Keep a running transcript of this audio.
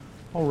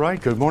All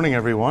right, good morning,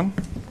 everyone.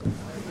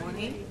 Good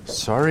morning.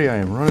 Sorry I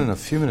am running a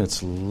few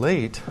minutes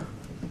late.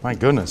 My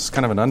goodness,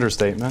 kind of an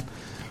understatement.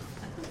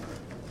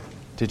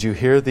 Did you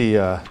hear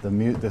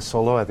the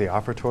solo at the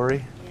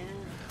offertory? Yeah.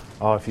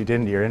 Oh, if you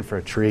didn't, you're in for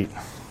a treat.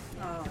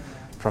 Oh.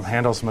 From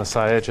Handel's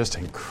Messiah, just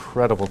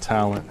incredible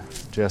talent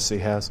Jesse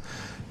has.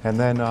 And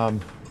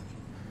then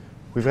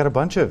we've got a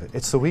bunch of,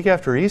 it's the week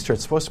after Easter.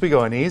 It's supposed to be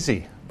going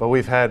easy. But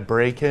we've had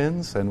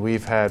break-ins, and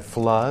we've had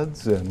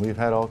floods, and we've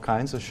had all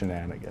kinds of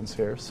shenanigans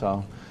here.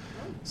 So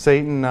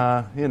Satan,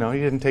 he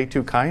didn't take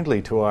too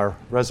kindly to our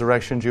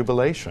resurrection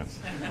jubilation.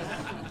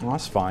 Well,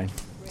 that's fine.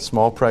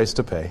 Small price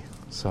to pay.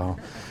 So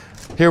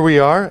here we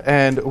are,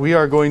 and we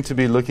are going to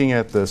be looking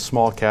at the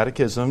Small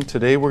Catechism.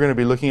 Today we're going to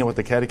be looking at what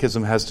the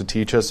Catechism has to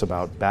teach us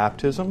about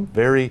baptism.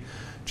 Very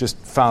just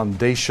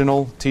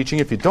foundational teaching.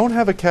 If you don't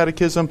have a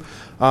catechism,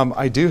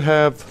 I do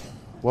have...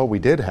 Well, we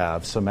did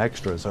have some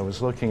extras. I was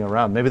looking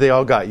around. Maybe they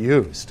all got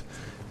used.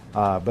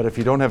 But if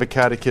you don't have a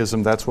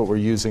catechism, that's what we're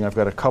using. I've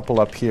got a couple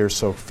up here,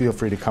 so feel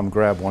free to come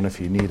grab one if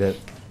you need it.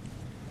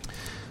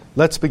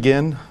 Let's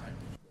begin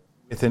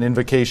with an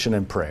invocation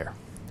and prayer.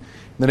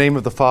 In the name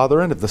of the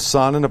Father, and of the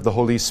Son, and of the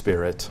Holy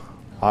Spirit.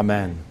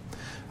 Amen.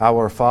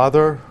 Our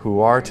Father,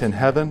 who art in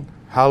heaven,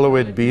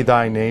 hallowed be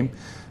thy name.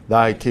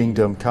 Thy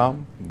kingdom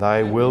come,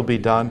 thy will be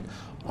done,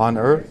 on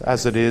earth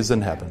as it is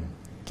in heaven.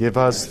 Give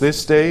us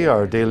this day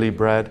our daily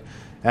bread,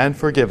 and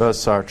forgive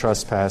us our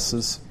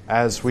trespasses,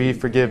 as we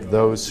forgive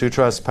those who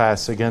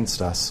trespass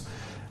against us.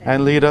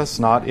 And lead us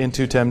not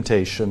into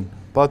temptation,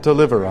 but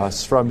deliver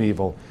us from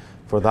evil.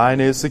 For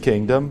thine is the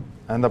kingdom,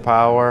 and the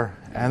power,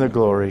 and the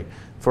glory,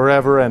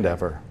 forever and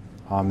ever.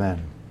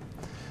 Amen.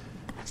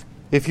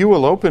 If you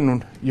will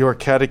open your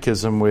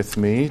catechism with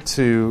me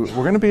we're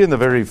going to be in the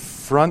very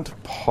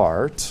front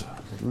part,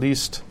 at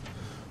least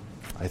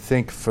I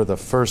think for the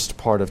first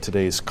part of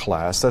today's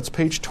class. That's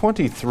page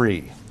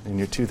 23 in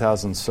your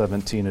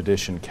 2017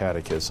 edition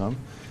catechism.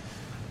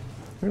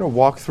 We're going to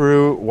walk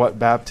through what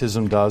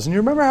baptism does. And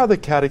you remember how the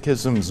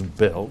catechism's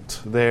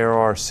built. There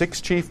are 6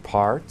 chief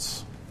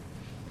parts.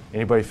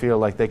 Anybody feel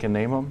like they can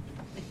name them?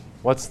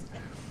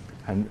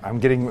 I'm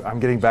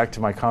getting back to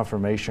my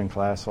confirmation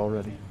class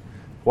already.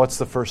 What's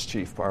the first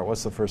chief part?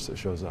 What's the first that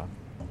shows up?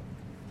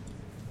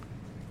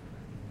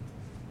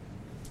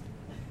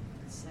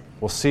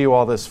 We'll see you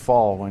all this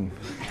fall when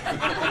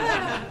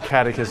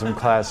catechism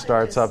class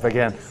starts up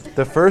again.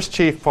 The first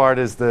chief part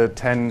is the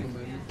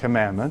 10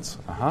 Commandments,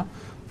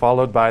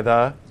 followed by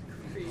the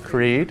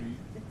Creed,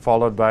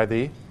 followed by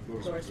the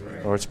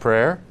Lord's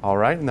Prayer. All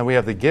right, and then we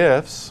have the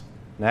gifts.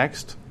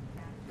 Next,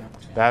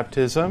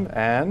 baptism,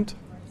 and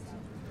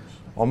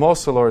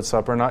almost the Lord's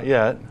Supper, not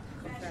yet.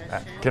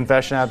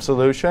 Confession,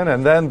 absolution,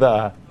 and then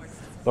the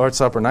Lord's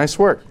Supper. Nice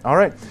work. All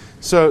right,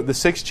 so the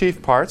 6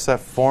 chief parts, that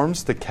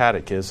forms the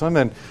catechism,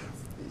 and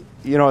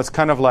it's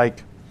kind of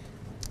like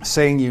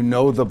saying you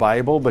know the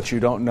Bible, but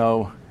you don't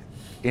know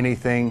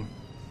anything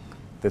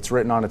that's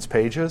written on its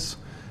pages.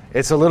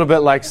 It's a little bit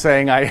like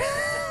saying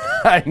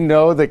I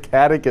know the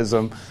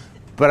catechism,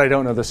 but I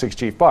don't know the 6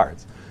 chief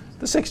parts.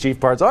 The 6 chief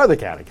parts are the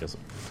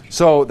catechism.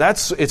 So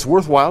it's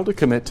worthwhile to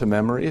commit to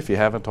memory, if you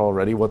haven't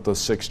already, what those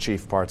 6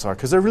 chief parts are,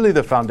 because they're really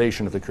the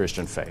foundation of the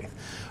Christian faith.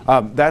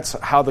 That's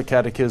how the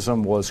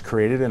catechism was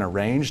created and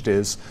arranged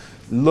is,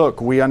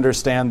 look, we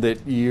understand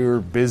that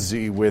you're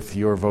busy with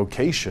your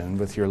vocation,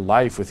 with your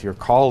life, with your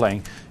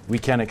calling. We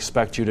can't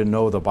expect you to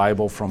know the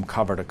Bible from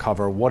cover to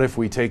cover. What if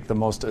we take the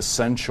most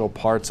essential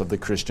parts of the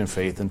Christian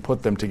faith and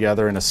put them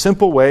together in a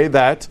simple way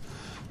that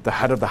the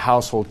head of the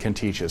household can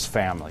teach his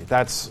family?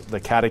 That's the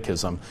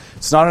catechism.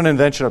 It's not an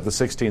invention of the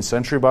 16th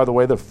century, by the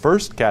way. The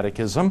first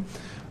catechism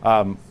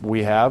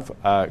we have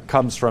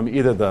comes from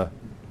either the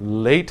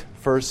late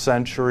 1st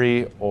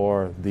century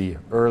or the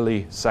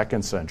early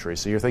 2nd century.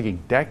 So you're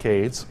thinking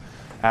decades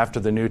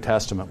after the New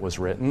Testament was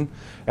written.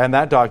 And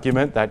that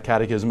document, that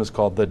catechism, is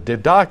called the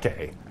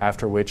Didache,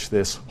 after which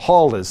this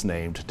hall is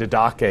named,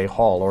 Didache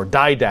Hall, or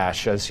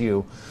Didache, as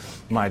you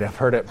might have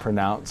heard it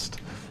pronounced.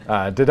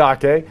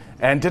 Didache.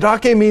 And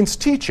Didache means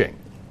teaching.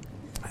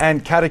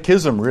 And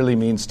catechism really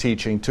means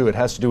teaching, too. It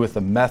has to do with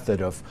the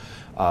method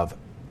of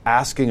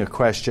asking a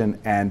question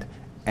and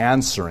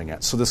answering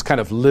it. So this kind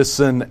of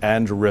listen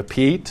and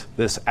repeat,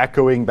 this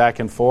echoing back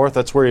and forth,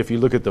 that's where if you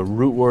look at the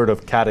root word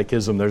of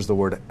catechism, there's the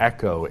word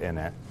echo in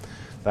it.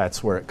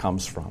 That's where it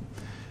comes from.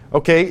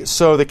 Okay,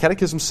 so the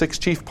catechism's 6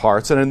 chief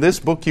parts, and in this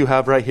book you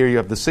have right here, you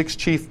have the 6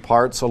 chief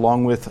parts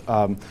along with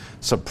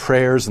some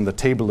prayers and the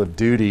table of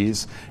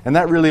duties, and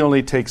that really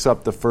only takes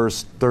up the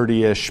first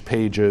 30-ish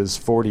pages,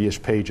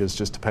 40-ish pages,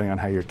 just depending on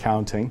how you're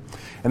counting.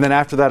 And then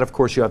after that, of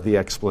course, you have the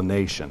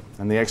explanation,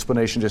 and the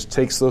explanation just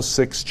takes those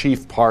 6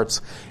 chief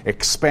parts,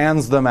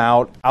 expands them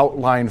out,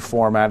 outline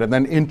format, and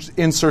then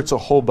inserts a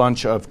whole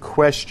bunch of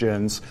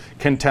questions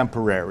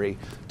contemporary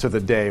to the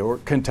day or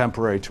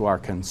contemporary to our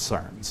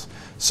concerns.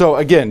 So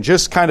again,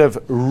 just kind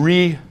of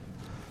recovering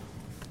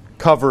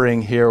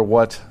here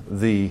what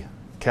the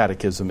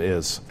catechism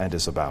is and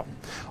is about.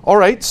 All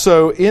right,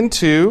 so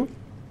into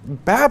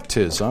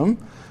baptism,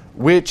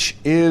 which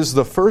is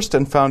the first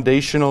and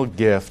foundational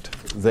gift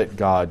that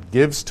God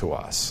gives to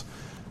us.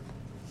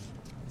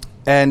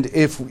 And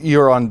if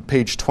you're on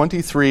page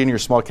 23 in your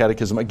Small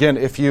Catechism, again,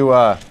 if you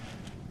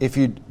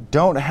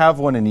don't have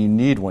one and you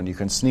need one, you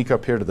can sneak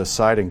up here to the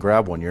side and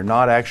grab one. You're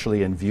not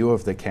actually in view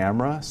of the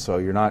camera, so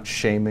you're not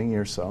shaming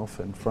yourself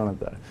in front of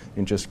that. You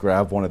can just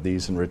grab one of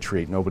these and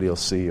retreat. Nobody will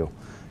see you,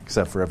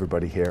 except for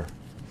everybody here.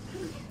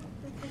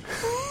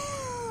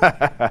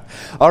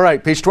 All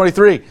right, page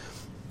 23.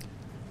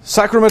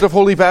 Sacrament of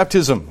Holy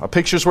Baptism. A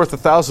picture's worth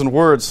 1,000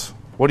 words.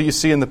 What do you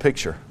see in the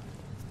picture?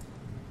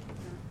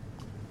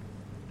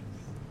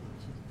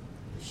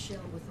 The shell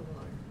with the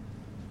water.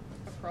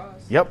 A cross.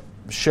 Yep,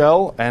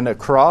 shell and a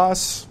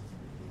cross.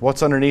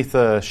 What's underneath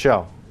the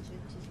shell?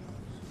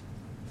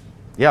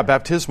 Yeah,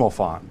 baptismal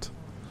font.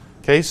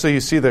 Okay, so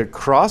you see the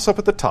cross up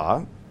at the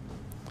top,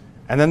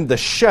 and then the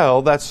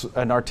shell, that's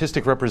an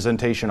artistic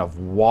representation of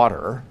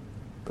water,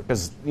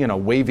 because,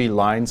 wavy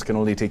lines can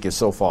only take you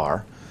so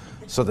far.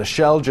 So the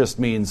shell just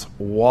means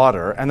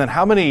water. And then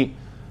how many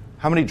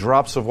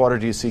drops of water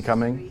do you see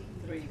coming?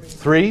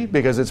 Three,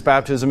 because it's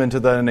baptism into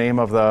the name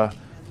of the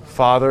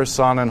Father,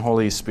 Son, and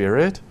Holy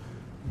Spirit.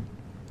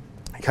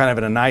 Kind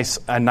of a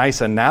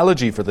nice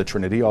analogy for the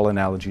Trinity. All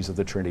analogies of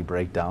the Trinity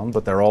break down,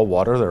 but they're all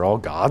water, they're all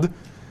God.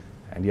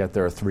 And yet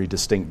there are three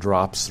distinct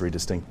drops, three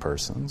distinct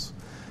persons.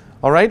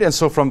 All right, and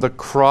so from the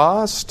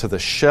cross to the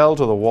shell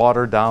to the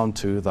water down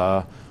to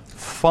the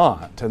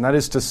font. And that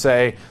is to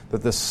say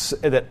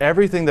that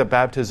everything that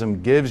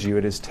baptism gives you,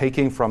 it is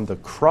taking from the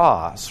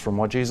cross, from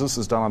what Jesus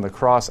has done on the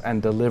cross,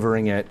 and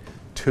delivering it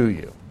to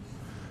you.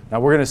 Now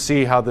we're going to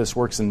see how this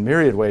works in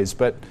myriad ways,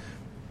 but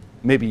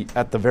maybe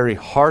at the very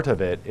heart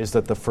of it is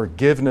that the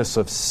forgiveness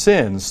of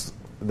sins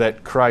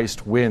that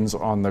Christ wins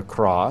on the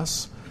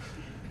cross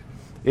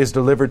is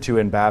delivered to you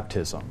in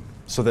baptism,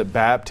 so that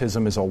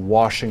baptism is a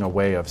washing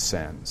away of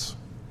sins.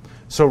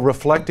 So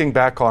reflecting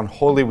back on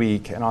Holy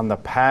Week and on the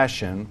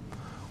Passion,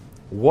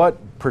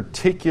 what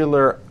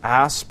particular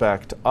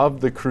aspect of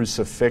the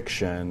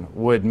crucifixion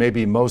would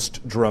maybe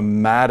most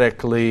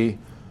dramatically,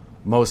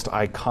 most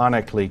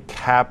iconically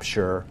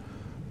capture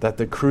that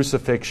the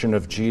crucifixion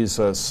of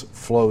Jesus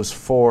flows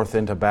forth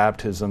into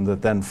baptism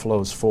that then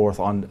flows forth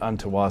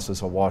unto us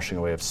as a washing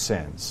away of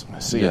sins? I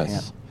see your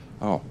hand.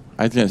 Oh,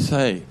 I was going to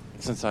say,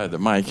 since I had the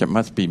mic, it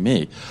must be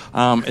me.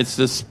 It's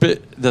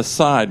the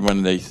side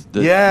when the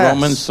Yes.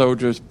 Roman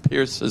soldiers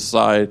pierce his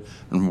side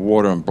and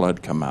water and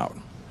blood come out.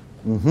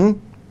 Mm-hmm.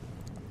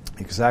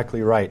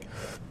 Exactly right.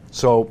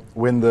 So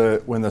when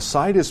the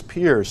side is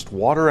pierced,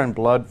 water and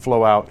blood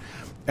flow out,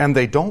 and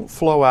they don't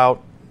flow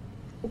out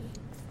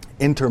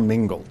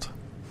intermingled.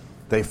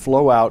 They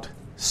flow out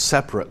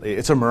separately.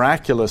 It's a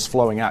miraculous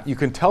flowing out. You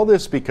can tell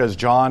this because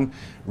John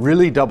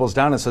really doubles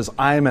down and says,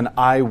 I am an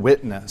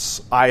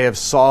eyewitness. I have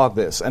saw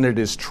this, and it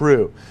is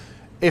true.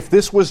 If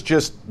this was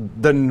just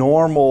the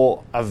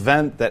normal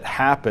event that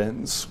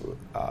happens,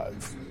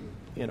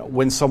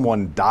 when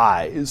someone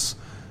dies,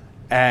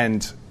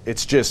 and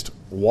it's just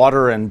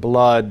water and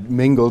blood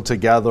mingled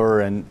together,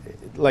 and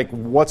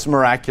what's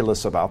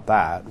miraculous about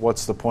that?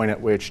 What's the point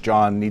at which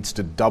John needs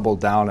to double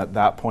down at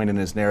that point in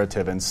his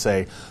narrative and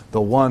say,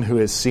 the one who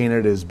has seen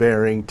it is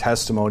bearing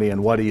testimony,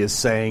 and what he is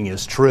saying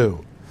is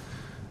true?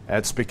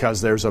 That's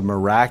because there's a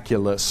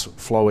miraculous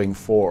flowing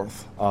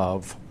forth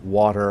of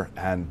water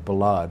and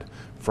blood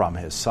from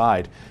his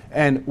side.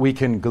 And we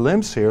can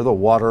glimpse here the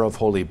water of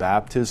holy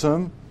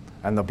baptism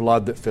and the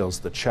blood that fills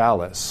the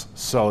chalice,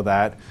 so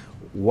that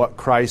what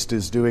Christ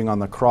is doing on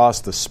the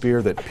cross, the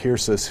spear that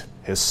pierces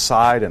his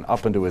side and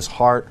up into his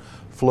heart,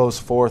 flows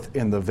forth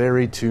in the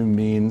very two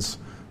means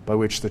by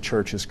which the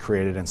church is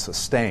created and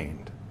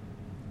sustained.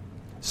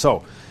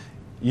 So,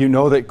 you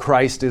know that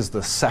Christ is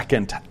the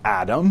second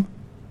Adam.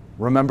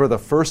 Remember the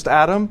first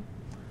Adam?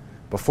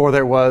 Before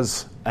there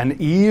was an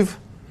Eve?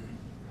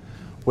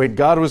 When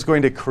God was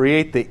going to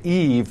create the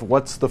Eve,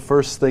 what's the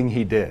first thing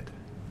he did?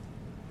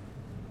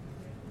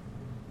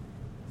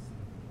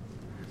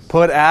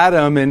 Put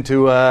Adam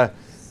into a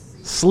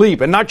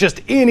sleep, and not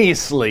just any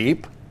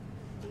sleep,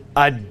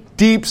 a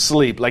deep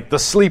sleep, like the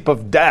sleep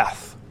of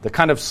death, the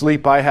kind of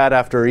sleep I had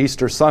after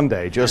Easter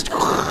Sunday. Just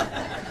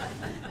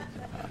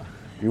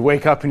you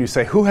wake up and you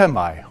say, "Who am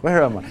I?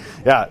 Where am I?"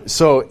 Yeah.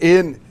 So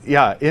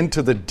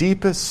into the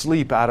deepest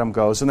sleep Adam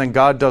goes, and then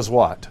God does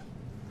what?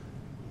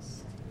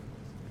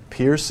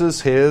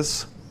 Pierces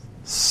his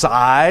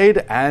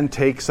side and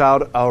takes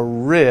out a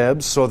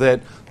rib, so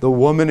that the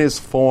woman is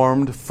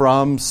formed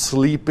from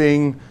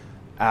sleeping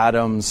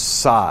Adam's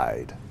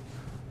side.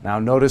 Now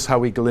notice how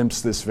we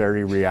glimpse this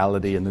very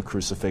reality in the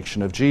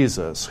crucifixion of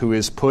Jesus, who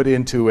is put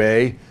into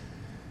a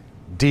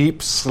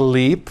deep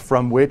sleep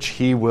from which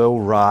he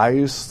will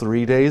rise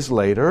 3 days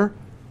later.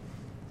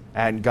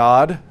 And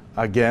God,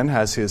 again,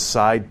 has his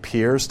side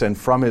pierced, and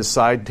from his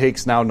side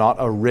takes now not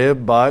a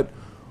rib, but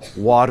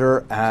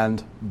water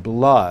and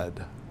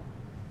blood.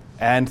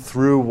 And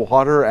through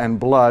water and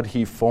blood,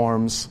 he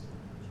forms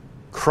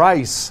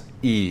Christ's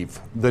Eve,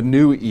 the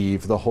new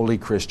Eve, the Holy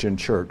Christian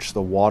Church,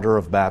 the water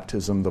of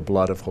baptism, the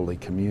blood of Holy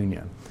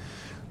Communion.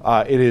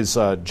 It is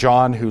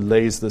John who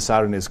lays this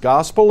out in his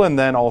gospel, and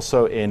then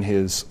also in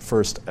his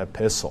first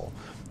epistle.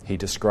 He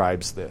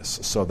describes this,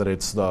 so that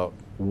it's the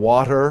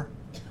water,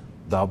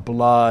 the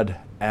blood,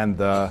 and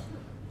the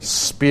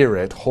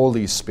Spirit,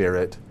 Holy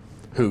Spirit,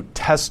 who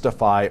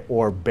testify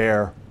or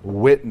bear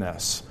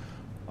witness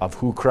of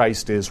who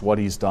Christ is, what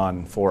he's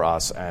done for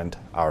us, and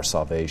our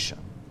salvation.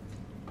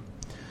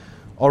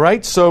 All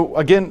right, so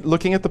again,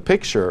 looking at the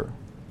picture,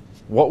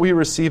 what we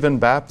receive in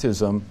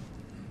baptism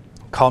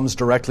comes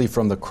directly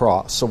from the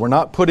cross. So we're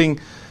not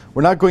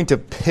going to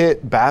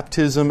pit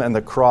baptism and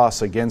the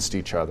cross against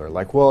each other.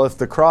 Like, well, if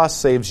the cross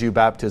saves you,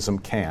 baptism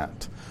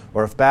can't.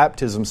 Or if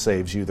baptism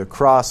saves you, the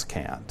cross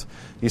can't.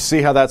 You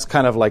see how that's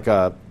kind of like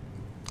a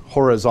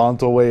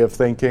horizontal way of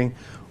thinking?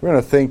 We're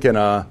going to think in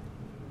a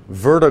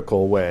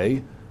vertical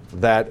way,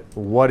 that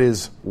what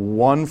is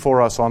won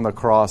for us on the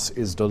cross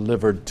is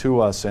delivered to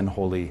us in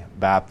holy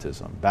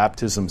baptism.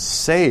 Baptism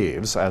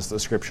saves, as the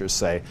scriptures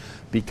say,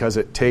 because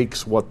it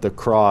takes what the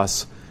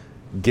cross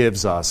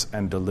gives us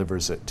and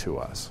delivers it to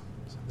us.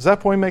 Does that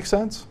point make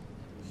sense?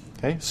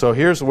 Okay, so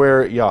here's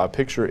where, a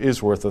picture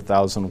is worth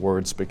 1,000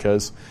 words,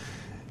 because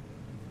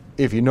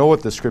if you know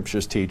what the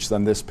scriptures teach,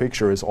 then this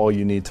picture is all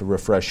you need to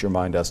refresh your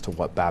mind as to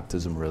what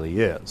baptism really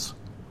is.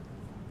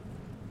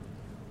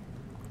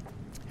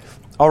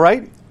 All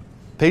right.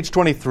 Page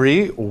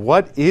 23,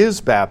 what is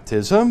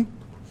baptism?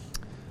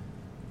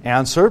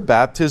 Answer,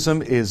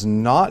 baptism is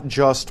not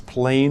just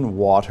plain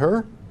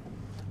water,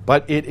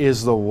 but it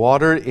is the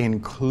water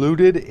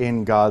included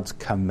in God's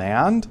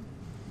command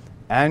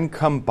and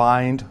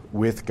combined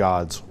with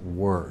God's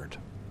word.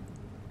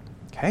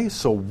 Okay,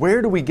 so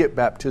where do we get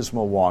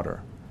baptismal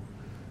water?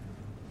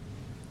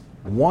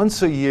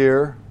 Once a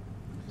year,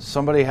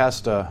 somebody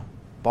has to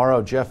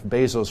borrow Jeff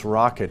Bezos'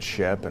 rocket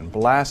ship and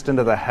blast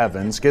into the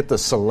heavens, get the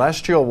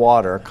celestial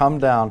water, come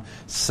down,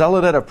 sell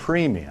it at a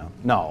premium.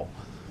 No.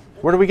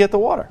 Where do we get the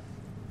water?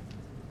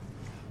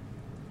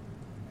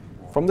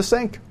 From the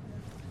sink.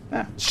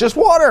 Yeah, it's just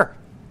water.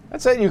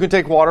 That's it. You can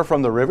take water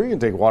from the river, you can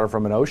take water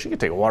from an ocean, you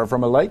can take water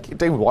from a lake, you can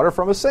take water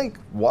from a sink.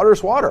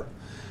 Water's water.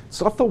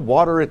 It's not the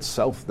water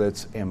itself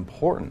that's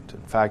important.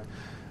 In fact,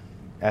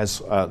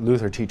 as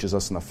Luther teaches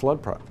us in the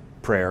flood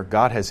prayer,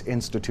 God has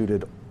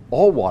instituted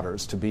all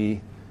waters to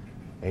be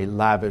a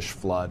lavish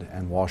flood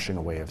and washing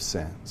away of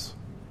sins.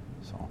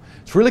 So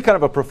it's really kind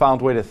of a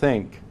profound way to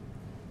think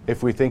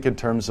if we think in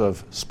terms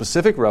of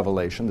specific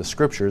revelation, the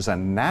scriptures,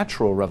 and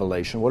natural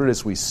revelation, what it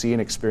is we see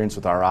and experience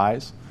with our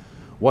eyes,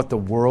 what the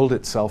world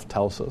itself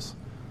tells us.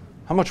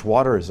 How much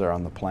water is there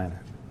on the planet?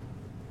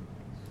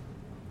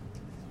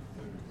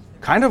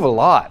 Kind of a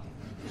lot.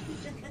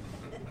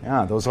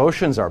 Yeah, those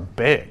oceans are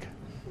big.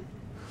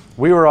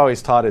 We were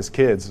always taught as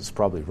kids, it's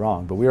probably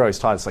wrong, but we were always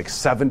taught it's like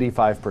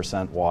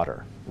 75%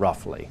 water,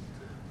 roughly,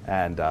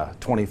 and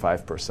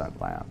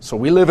 25% land. So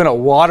we live in a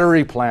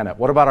watery planet.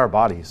 What about our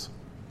bodies?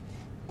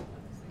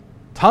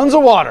 Tons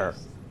of water.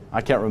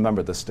 I can't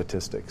remember the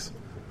statistics.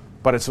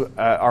 But it's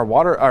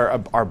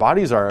our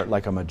bodies are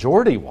like a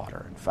majority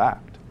water, in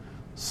fact.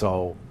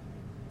 So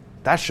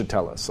that should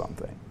tell us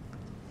something.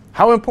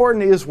 How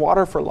important is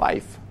water for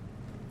life?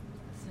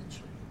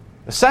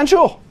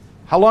 Essential.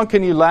 How long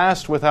can you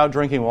last without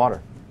drinking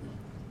water?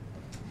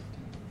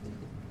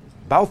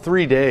 About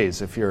 3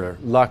 days if you're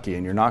lucky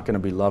and you're not going to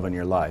be loving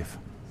your life.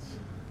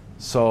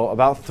 So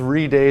about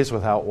 3 days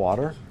without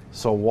water.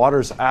 So water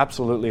is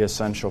absolutely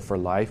essential for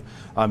life,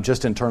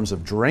 just in terms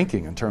of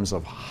drinking, in terms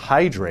of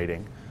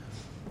hydrating.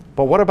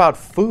 But what about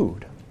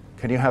food?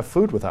 Can you have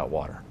food without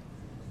water?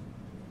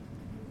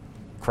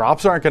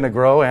 Crops aren't going to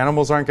grow,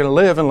 animals aren't going to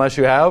live unless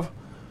you have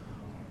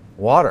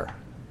water.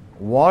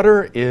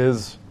 Water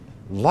is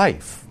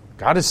life.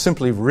 God has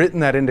simply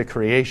written that into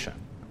creation.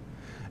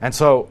 And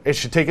so it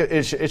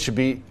should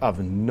be of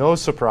no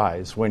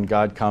surprise when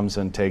God comes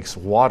and takes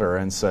water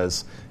and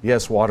says,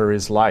 yes, water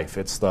is life.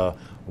 It's the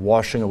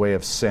washing away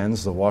of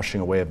sins, the washing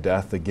away of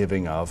death, the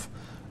giving of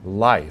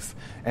life.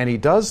 And he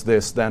does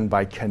this then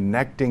by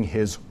connecting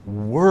his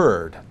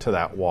word to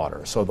that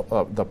water. So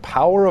the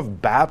power of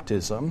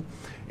baptism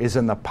is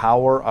in the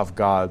power of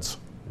God's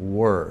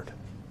word.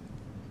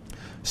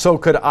 So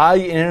could I,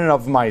 in and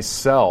of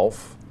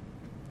myself,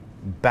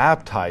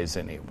 baptize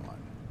anyone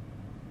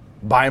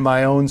by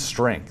my own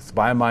strength,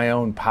 by my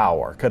own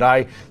power? Could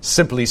I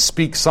simply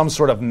speak some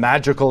sort of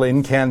magical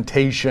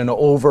incantation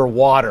over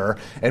water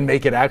and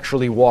make it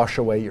actually wash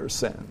away your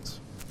sins?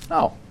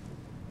 No.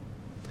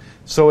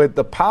 So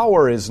the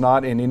power is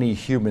not in any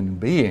human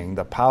being.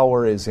 The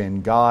power is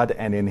in God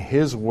and in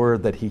his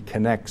word that he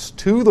connects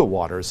to the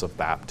waters of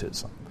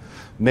baptism,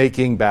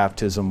 making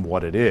baptism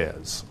what it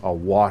is, a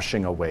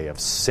washing away of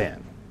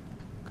sin.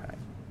 Okay.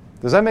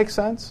 Does that make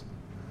sense?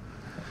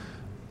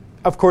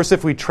 Of course,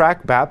 if we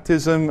track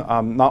baptism,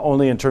 not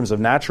only in terms of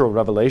natural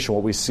revelation,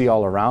 what we see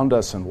all around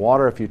us in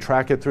water, if you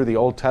track it through the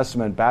Old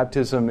Testament,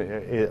 baptism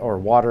or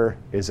water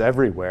is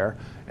everywhere.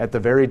 At the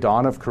very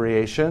dawn of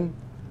creation,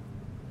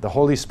 the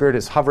Holy Spirit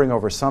is hovering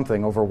over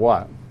something. Over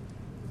what?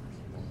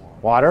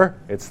 Water.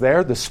 It's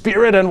there. The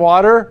Spirit and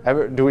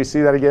water. Do we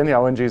see that again? Yeah,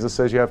 when Jesus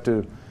says you have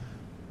to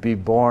be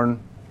born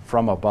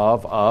from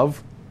above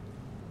of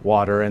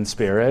water and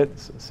spirit.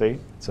 See,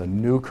 it's a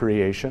new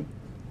creation.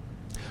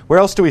 Where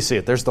else do we see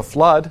it? There's the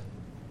flood.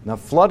 Now,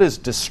 flood is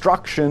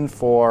destruction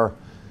for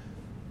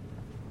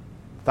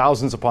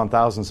thousands upon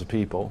thousands of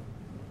people.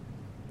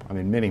 I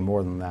mean, many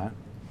more than that.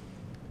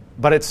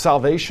 But it's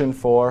salvation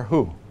for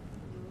who?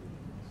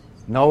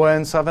 Noah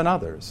and 7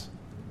 others.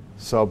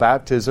 So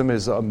baptism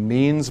is a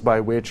means by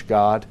which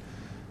God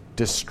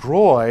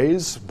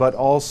destroys, but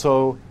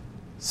also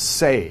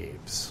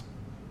saves.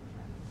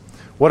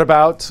 What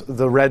about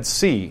the Red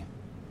Sea?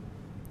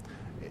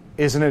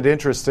 Isn't it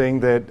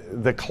interesting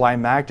that the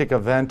climactic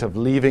event of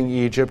leaving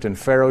Egypt and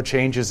Pharaoh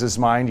changes his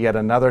mind yet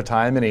another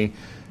time and he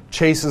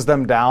chases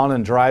them down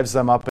and drives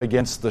them up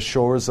against the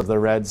shores of the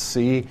Red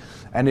Sea,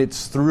 and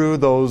it's through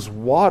those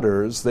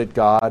waters that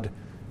God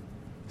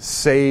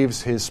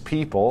saves his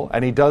people,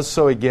 and he does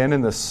so again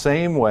in the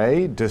same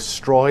way,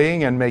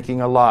 destroying and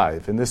making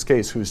alive. In this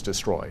case, who's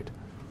destroyed?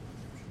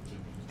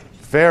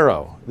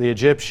 Pharaoh, the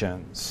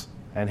Egyptians,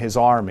 and his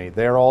army.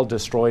 They're all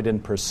destroyed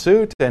in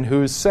pursuit, and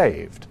who's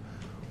saved?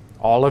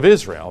 All of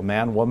Israel,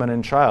 man, woman,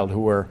 and child,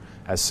 who were,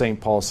 as St.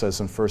 Paul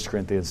says in 1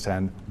 Corinthians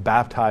 10,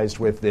 baptized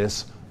with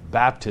this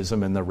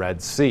baptism in the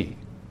Red Sea.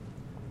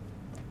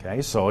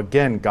 Okay, so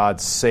again, God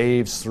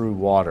saves through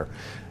water.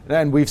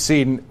 And we've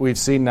seen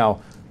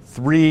now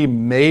 3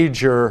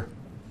 major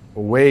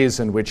ways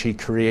in which he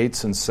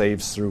creates and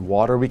saves through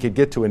water. We could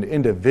get to an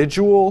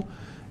individual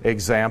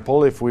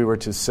example if we were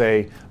to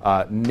say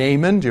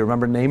Naaman. Do you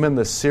remember Naaman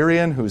the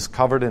Syrian who's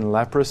covered in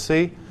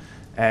leprosy?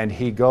 And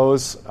he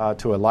goes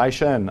to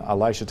Elisha, and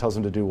Elisha tells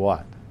him to do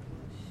what?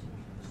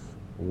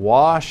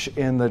 Wash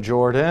in the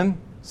Jordan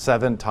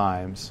 7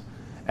 times.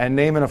 And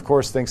Naaman, of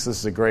course, thinks this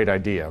is a great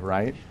idea,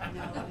 right?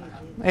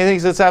 He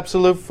thinks it's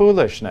absolute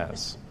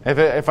foolishness.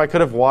 If I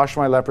could have washed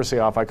my leprosy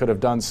off, I could have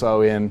done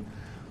so in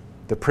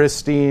the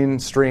pristine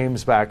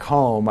streams back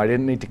home. I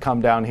didn't need to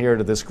come down here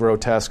to this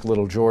grotesque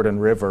little Jordan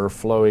River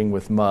flowing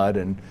with mud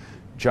and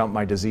jump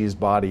my diseased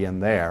body in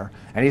there.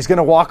 And he's going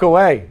to walk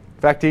away.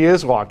 In fact, he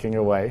is walking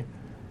away.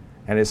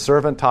 And his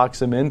servant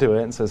talks him into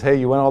it and says, hey,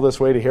 you went all this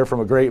way to hear from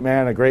a great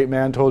man. A great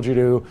man told you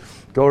to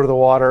go to the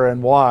water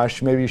and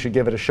wash. Maybe you should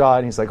give it a shot.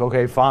 And he's like,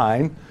 okay,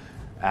 fine.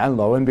 And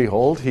lo and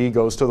behold, he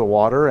goes to the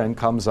water and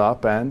comes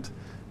up and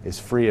is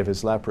free of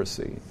his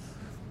leprosy.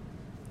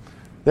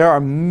 There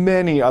are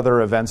many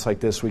other events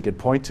like this we could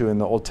point to in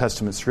the Old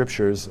Testament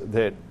scriptures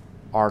that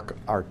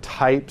are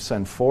types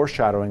and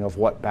foreshadowing of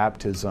what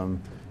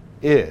baptism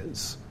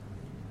is.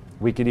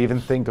 We could even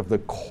think of the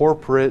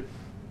corporate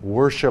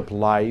worship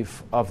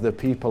life of the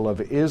people of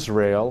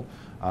Israel.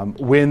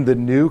 When the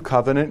new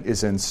covenant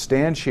is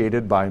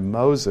instantiated by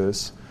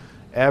Moses,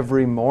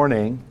 every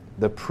morning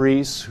the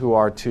priests who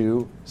are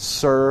to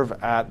serve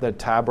at the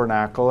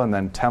tabernacle and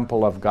then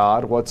temple of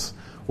God,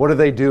 what do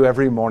they do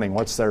every morning?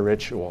 What's their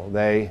ritual?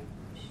 They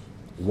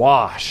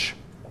wash.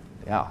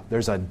 Yeah,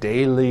 there's a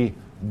daily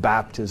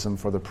baptism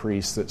for the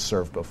priests that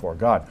serve before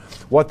God.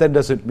 What then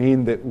does it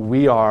mean that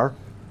we are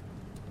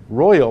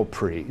royal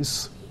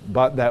priests,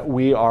 but that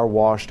we are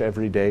washed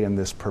every day in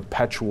this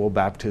perpetual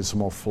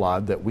baptismal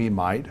flood that we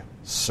might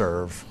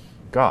serve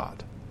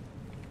God?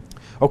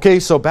 Okay,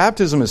 so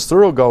baptism is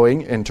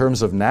thoroughgoing in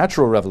terms of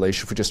natural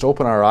revelation. If we just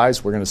open our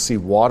eyes, we're going to see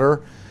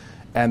water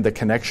and the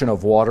connection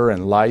of water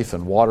and life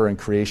and water and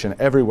creation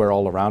everywhere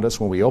all around us.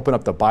 When we open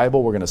up the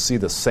Bible, we're going to see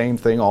the same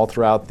thing all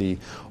throughout the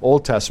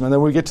Old Testament.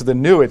 Then when we get to the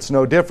New, it's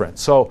no different.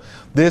 So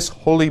this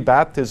holy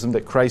baptism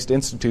that Christ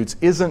institutes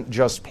isn't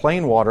just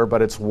plain water,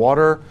 but it's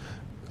water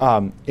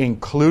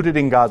included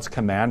in God's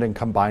command and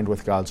combined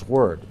with God's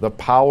word. The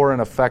power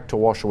and effect to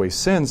wash away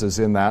sins is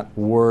in that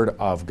word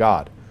of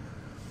God.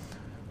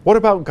 What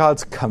about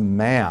God's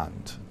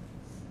command?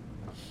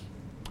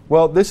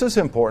 Well, this is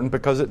important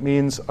because it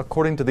means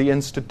according to the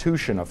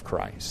institution of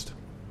Christ.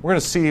 We're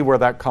going to see where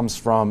that comes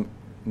from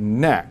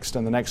next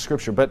in the next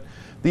scripture. But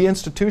the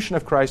institution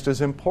of Christ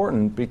is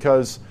important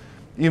because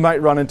you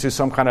might run into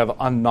some kind of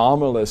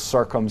anomalous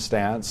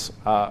circumstance.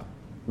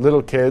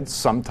 Little kids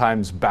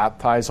sometimes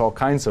baptize all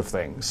kinds of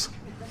things.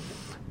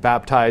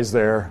 Baptize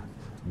their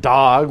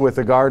dog with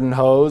a garden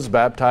hose,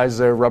 baptize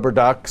their rubber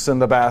ducks in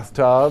the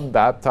bathtub,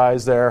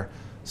 baptize their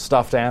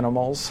stuffed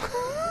animals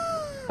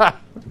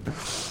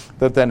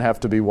that then have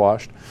to be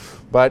washed.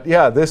 But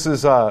yeah, this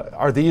is,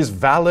 are these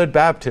valid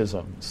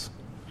baptisms?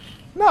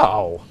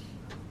 No.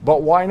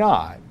 But why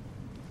not?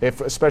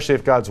 Especially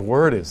if God's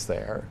word is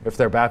there, if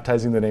they're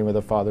baptizing in the name of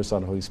the Father, Son,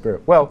 and Holy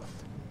Spirit. Well,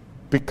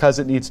 because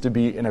it needs to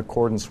be in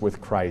accordance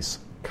with Christ's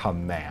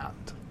command.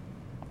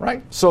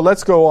 Right? So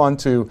let's go on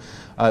to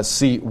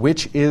see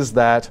which is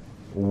that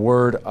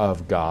word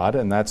of God.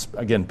 And that's,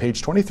 again,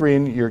 page 23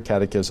 in your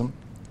catechism.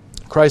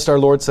 Christ our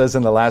Lord says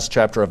in the last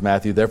chapter of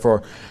Matthew,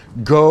 therefore,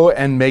 go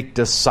and make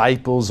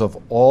disciples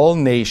of all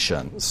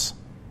nations,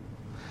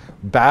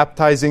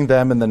 baptizing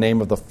them in the name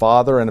of the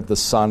Father and of the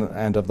Son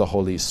and of the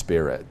Holy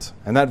Spirit.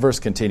 And that verse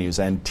continues,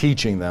 and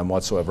teaching them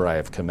whatsoever I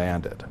have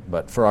commanded.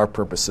 But for our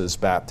purposes,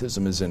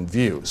 baptism is in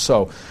view.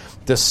 So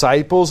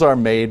disciples are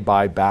made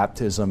by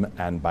baptism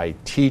and by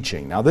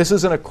teaching. Now this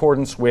is in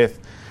accordance with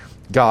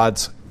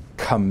God's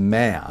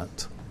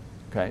command.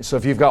 Okay, so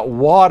if you've got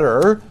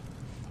water,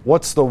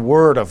 what's the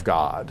Word of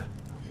God?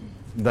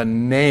 The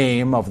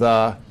name of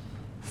the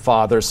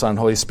Father, Son,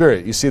 Holy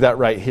Spirit. You see that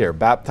right here,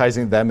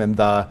 baptizing them in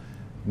the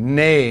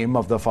name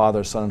of the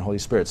Father, Son, and Holy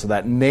Spirit. So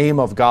that name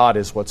of God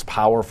is what's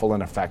powerful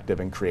and effective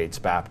and creates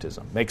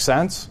baptism. Make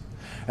sense?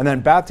 And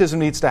then baptism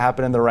needs to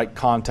happen in the right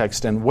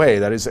context and way,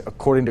 that is,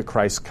 according to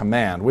Christ's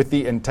command, with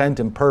the intent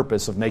and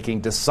purpose of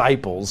making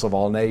disciples of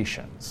all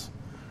nations.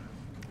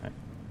 Okay.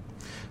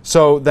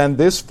 So then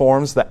this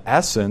forms the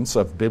essence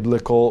of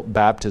biblical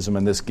baptism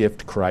and this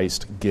gift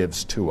Christ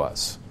gives to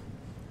us.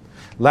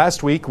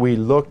 Last week we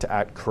looked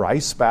at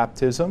Christ's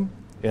baptism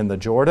in the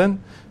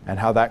Jordan and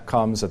how that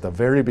comes at the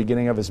very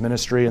beginning of his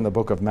ministry in the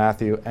book of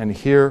Matthew. And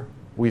here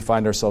we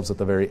find ourselves at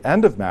the very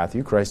end of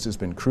Matthew. Christ has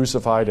been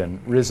crucified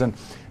and risen,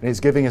 and he's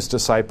giving his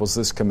disciples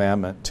this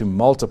commandment to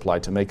multiply,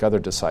 to make other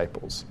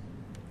disciples.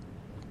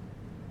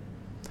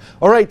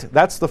 All right,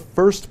 that's the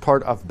first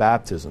part of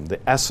baptism, the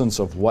essence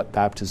of what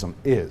baptism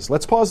is.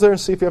 Let's pause there and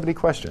see if you have any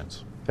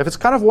questions. If it's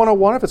kind of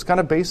 101, if it's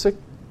kind of basic,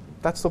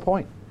 that's the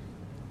point.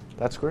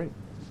 That's great.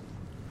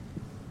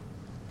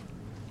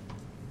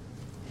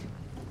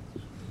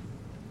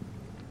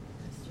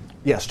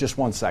 Yes, just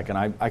 1 second.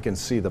 I can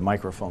see the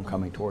microphone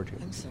coming toward you.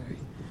 I'm sorry.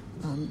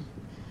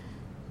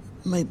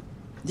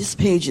 This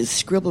page is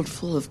scribbled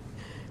full of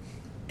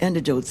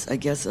anecdotes, I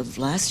guess, of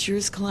last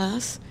year's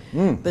class.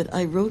 But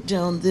I wrote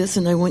down this,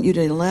 and I want you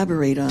to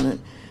elaborate on it,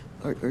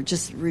 or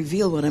just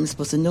reveal what I'm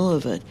supposed to know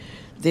of it.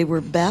 They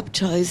were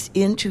baptized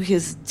into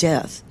his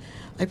death.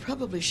 I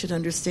probably should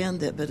understand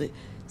that, but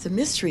it's a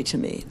mystery to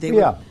me. They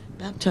were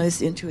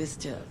baptized into his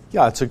death.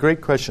 Yeah, it's a great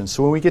question.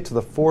 So when we get to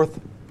the fourth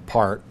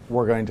part,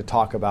 we're going to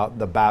talk about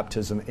the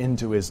baptism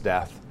into his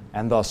death,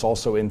 and thus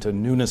also into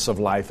newness of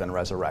life and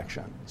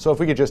resurrection. So if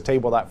we could just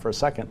table that for a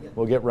second,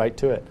 we'll get right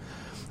to it.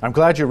 I'm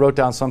glad you wrote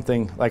down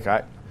something like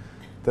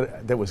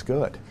that was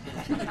good.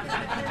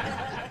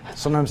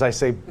 Sometimes I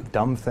say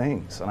dumb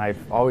things, and I'm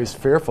always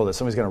fearful that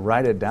somebody's going to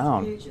write it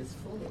down. The page is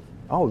full of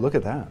Oh, look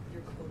at that.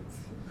 your quotes.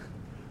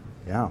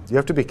 Yeah, you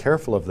have to be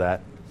careful of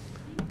that.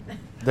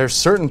 There's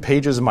certain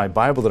pages in my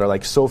Bible that are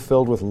like so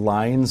filled with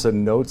lines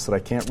and notes that I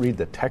can't read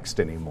the text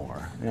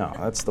anymore. Yeah,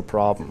 that's the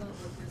problem.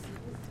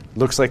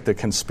 Looks like the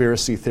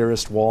conspiracy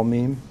theorist wall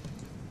meme.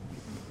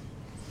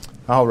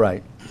 All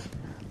right.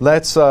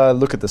 Let's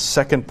look at the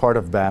second part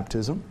of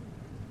baptism.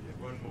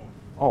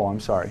 Oh, I'm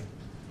sorry.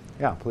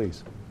 Yeah,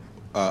 please.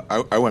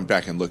 I went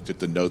back and looked at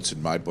the notes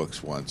in my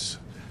books once,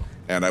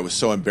 and I was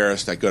so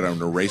embarrassed I got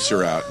an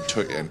eraser out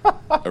and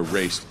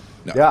erased.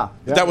 No,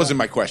 that wasn't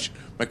my question.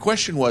 My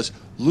question was,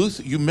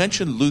 you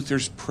mentioned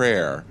Luther's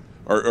prayer,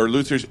 or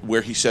Luther's,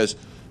 where he says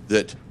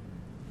that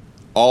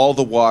all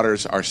the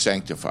waters are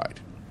sanctified.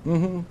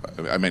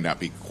 Mm-hmm. I may not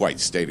be quite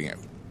stating it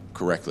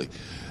correctly.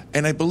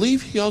 And I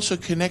believe he also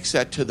connects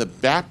that to the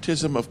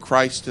baptism of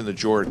Christ in the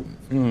Jordan.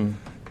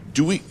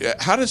 Mm.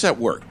 How does that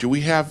work? Do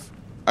we have,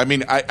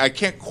 I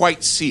can't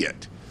quite see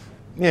it.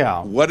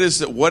 Yeah. What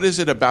is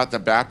it about the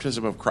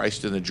baptism of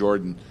Christ in the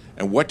Jordan,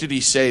 and what did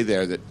he say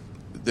there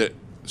that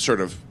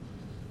sort of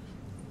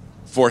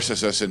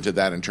forces us into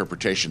that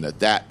interpretation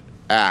that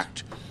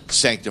act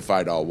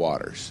sanctified all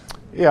waters?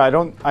 Yeah, I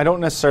don't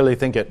necessarily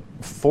think it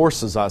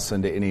forces us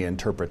into any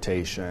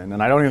interpretation,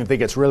 and I don't even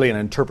think it's really an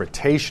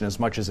interpretation as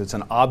much as it's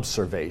an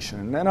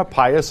observation, and a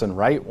pious and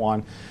right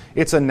one.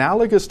 It's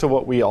analogous to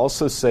what we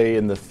also say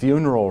in the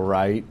funeral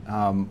rite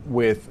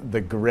with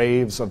the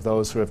graves of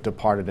those who have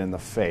departed in the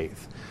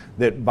faith,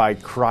 that by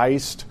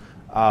Christ,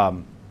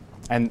 and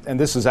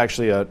this is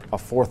actually a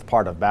fourth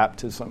part of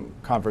baptism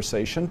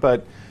conversation,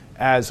 but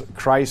as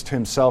Christ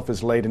himself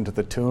is laid into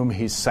the tomb,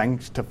 he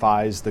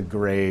sanctifies the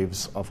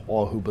graves of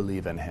all who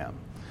believe in him.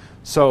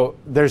 So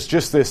there's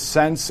just this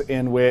sense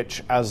in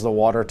which, as the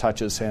water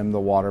touches him, the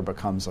water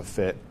becomes a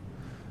fit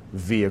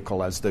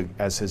vehicle.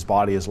 As his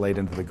body is laid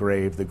into the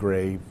grave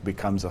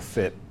becomes a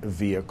fit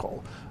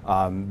vehicle.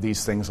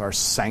 These things are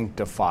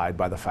sanctified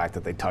by the fact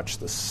that they touch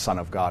the Son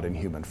of God in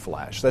human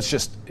flesh. That's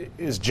just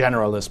as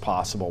general as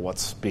possible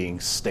what's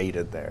being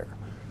stated there.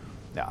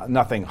 Yeah,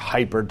 nothing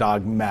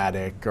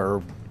hyper-dogmatic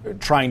or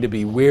trying to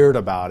be weird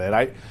about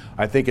it.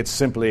 I think it's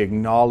simply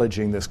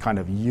acknowledging this kind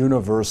of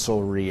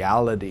universal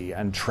reality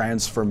and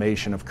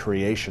transformation of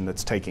creation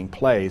that's taking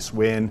place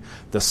when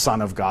the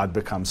Son of God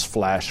becomes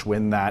flesh,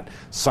 when that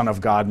Son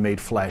of God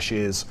made flesh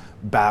is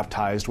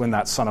baptized, when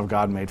that Son of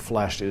God made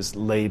flesh is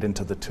laid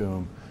into the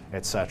tomb,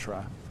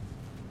 etc.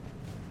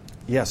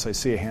 Yes, I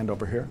see a hand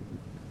over here.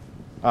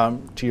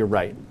 To your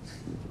right.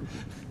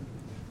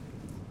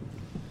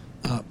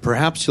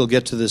 Perhaps you'll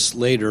get to this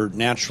later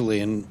naturally,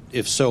 and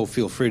if so,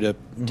 feel free to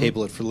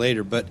table it for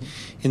later. But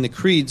in the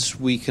creeds,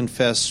 we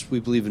confess we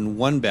believe in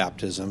one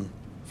baptism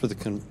for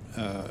the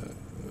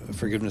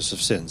forgiveness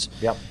of sins.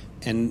 Yep.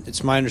 And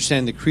it's my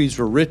understanding the creeds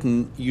were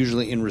written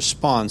usually in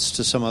response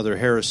to some other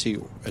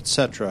heresy,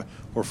 etc.,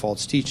 or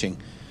false teaching.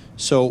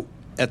 So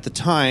at the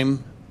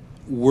time,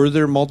 were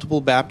there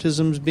multiple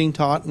baptisms being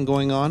taught and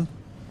going on?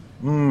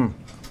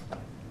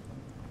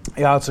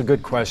 Yeah, that's a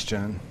good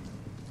question.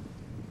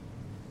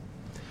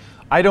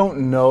 I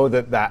don't know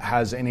that that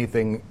has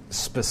anything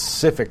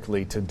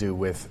specifically to do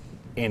with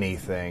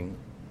anything.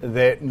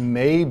 That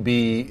may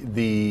be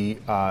the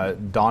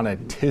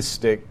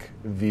Donatistic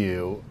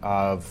view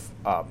of,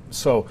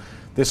 so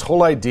this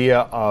whole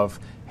idea of,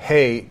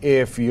 hey,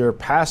 if your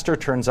pastor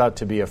turns out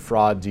to be a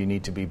fraud, do you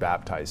need to be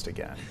baptized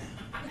again?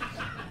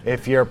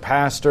 If your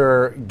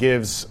pastor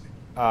gives,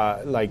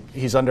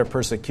 he's under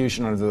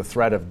persecution, under the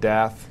threat of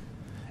death,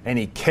 and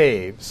he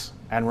caves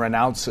and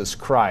renounces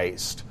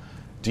Christ,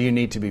 do you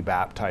need to be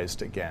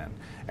baptized again?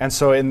 And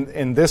so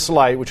in this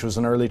light, which was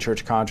an early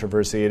church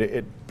controversy,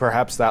 it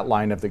perhaps that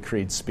line of the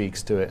creed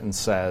speaks to it and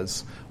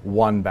says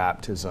one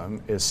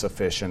baptism is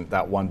sufficient,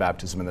 that one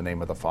baptism in the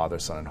name of the Father,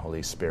 Son, and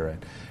Holy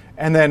Spirit.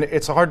 And then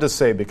it's hard to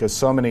say because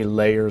so many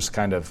layers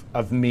kind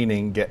of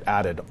meaning get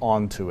added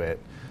onto it.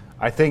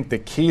 I think the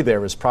key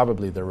there is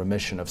probably the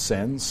remission of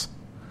sins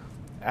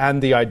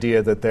and the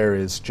idea that there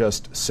is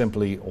just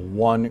simply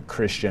one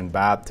Christian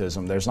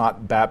baptism. There's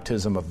not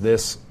baptism of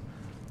this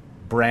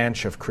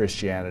branch of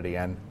Christianity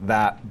and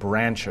that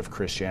branch of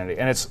Christianity,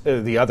 and it's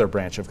the other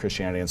branch of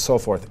Christianity and so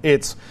forth.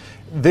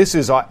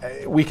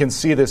 We can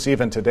see this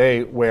even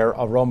today where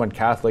a Roman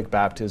Catholic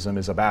baptism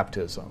is a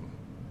baptism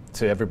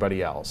to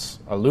everybody else.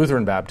 A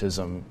Lutheran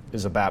baptism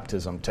is a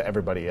baptism to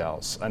everybody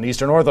else. An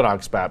Eastern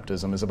Orthodox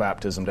baptism is a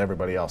baptism to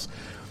everybody else.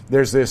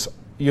 There's this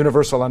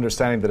universal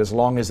understanding that as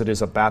long as it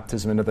is a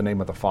baptism into the name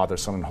of the Father,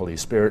 Son, and Holy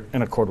Spirit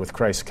in accord with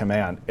Christ's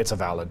command, it's a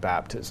valid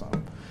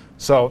baptism.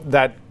 So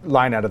that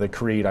line out of the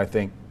creed, I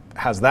think,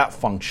 has that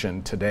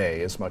function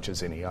today as much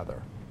as any other.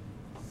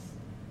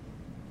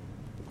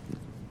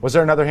 Was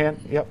there another hand?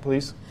 Yeah,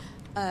 please.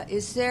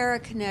 Is there a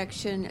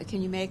connection,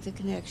 can you make the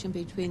connection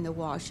between the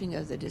washing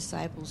of the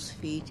disciples'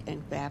 feet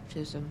and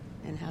baptism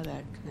and how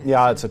that connects?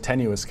 Yeah, it's a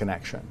tenuous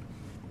connection.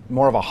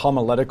 More of a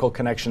homiletical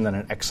connection than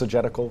an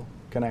exegetical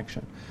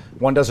connection.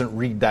 One doesn't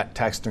read that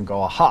text and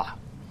go, aha,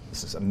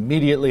 this is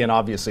immediately and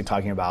obviously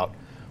talking about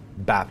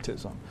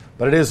baptism.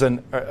 But it is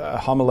a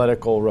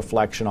homiletical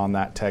reflection on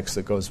that text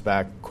that goes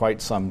back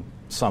quite some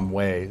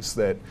ways,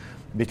 that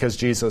because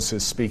Jesus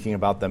is speaking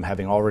about them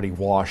having already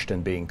washed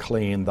and being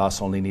clean,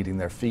 thus only needing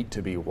their feet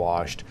to be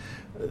washed,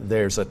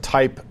 there's a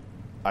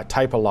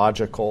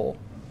typological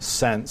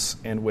sense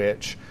in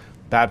which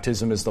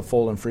baptism is the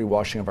full and free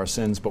washing of our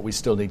sins, but we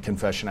still need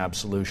confession,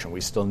 absolution.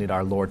 We still need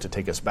our Lord to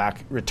take us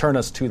back, return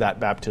us to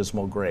that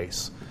baptismal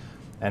grace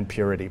and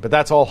purity. But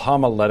that's all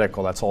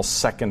homiletical, that's all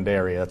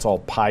secondary, that's all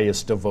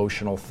pious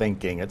devotional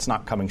thinking. It's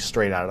not coming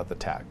straight out of the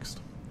text.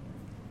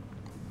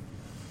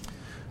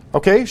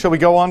 Okay, shall we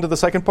go on to the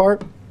second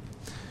part?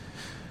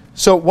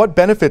 So what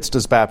benefits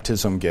does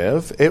baptism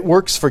give? It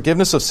works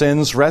forgiveness of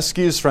sins,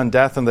 rescues from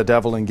death and the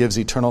devil, and gives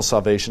eternal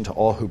salvation to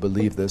all who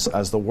believe this,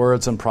 as the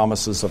words and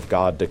promises of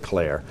God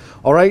declare.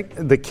 All right,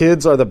 the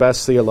kids are the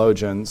best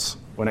theologians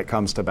when it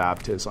comes to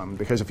baptism,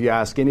 because if you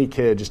ask any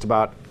kid just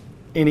about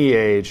any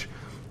age,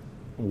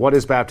 what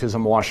is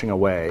baptism washing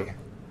away?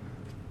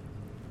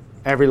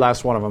 Every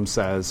last one of them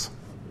says,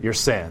 your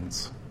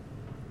sins.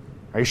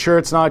 Are you sure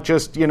it's not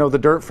just, the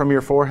dirt from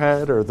your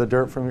forehead or the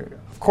dirt from your...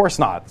 Of course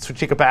not. That's what you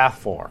take a bath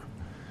for.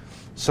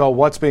 So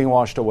what's being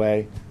washed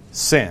away?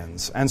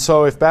 Sins. And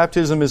so if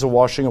baptism is a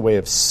washing away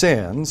of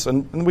sins,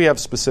 and we have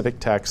specific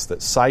texts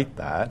that cite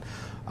that.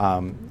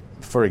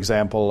 For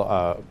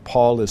example,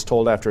 Paul is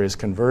told after his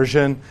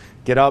conversion,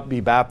 get up, be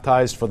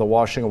baptized for the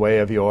washing away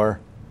of your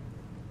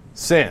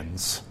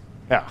sins.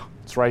 Yeah,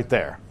 it's right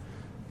there.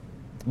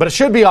 But it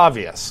should be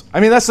obvious. I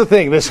mean, that's the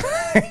thing. You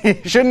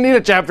shouldn't need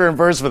a chapter and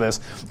verse for this.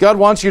 God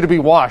wants you to be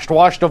washed.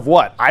 Washed of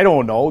what? I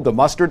don't know. The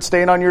mustard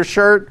stain on your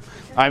shirt?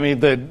 I mean,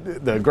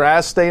 the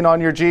grass stain on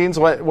your jeans?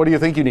 What do you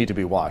think you need to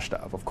be washed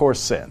of? Of course,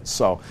 sins.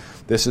 So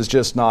this is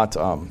just not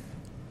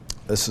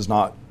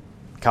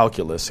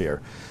calculus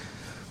here.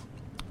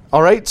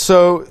 All right,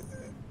 so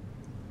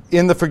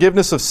in the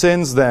forgiveness of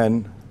sins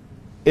then,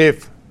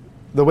 if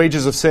the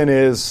wages of sin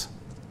is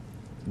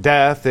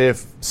death,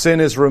 if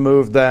sin is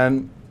removed,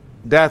 then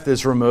death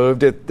is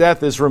removed. If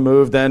death is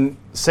removed, then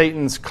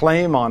Satan's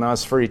claim on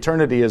us for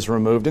eternity is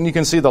removed. And you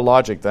can see the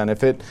logic then.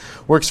 If it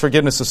works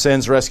forgiveness of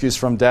sins, rescues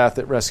from death,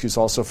 it rescues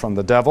also from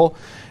the devil.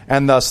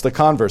 And thus the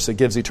converse, it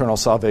gives eternal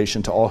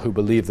salvation to all who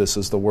believe this,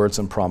 as the words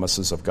and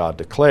promises of God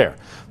declare.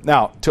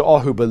 Now, to all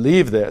who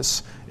believe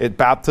this,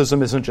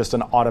 baptism isn't just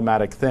an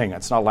automatic thing.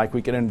 It's not like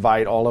we can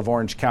invite all of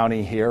Orange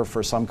County here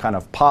for some kind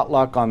of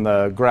potluck on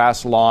the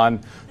grass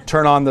lawn,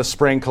 turn on the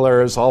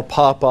sprinklers, I'll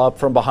pop up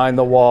from behind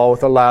the wall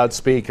with a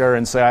loudspeaker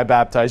and say, I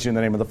baptize you in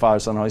the name of the Father,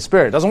 Son, and Holy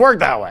Spirit. It doesn't work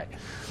that way.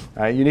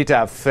 You need to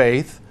have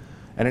faith,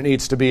 and it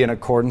needs to be in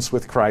accordance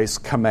with Christ's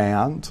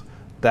command.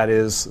 That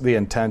is, the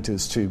intent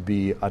is to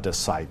be a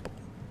disciple.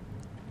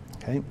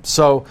 Okay,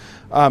 so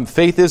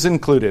faith is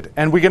included,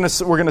 and we're going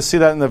to see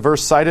that in the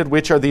verse cited.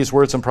 Which are these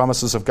words and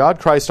promises of God?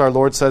 Christ our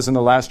Lord says in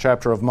the last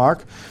chapter of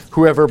Mark,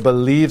 whoever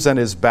believes and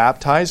is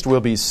baptized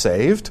will be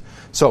saved.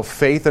 So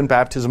faith and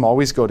baptism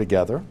always go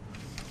together.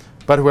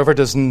 But whoever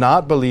does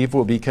not believe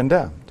will be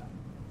condemned.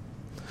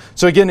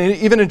 So again,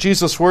 even in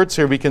Jesus' words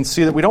here, we can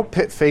see that we don't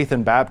pit faith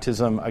and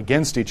baptism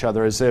against each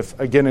other as if,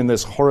 again, in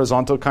this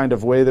horizontal kind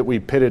of way that we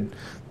pitted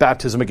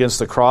baptism against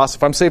the cross.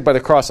 If I'm saved by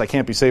the cross, I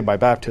can't be saved by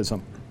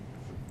baptism.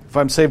 If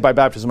I'm saved by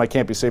baptism, I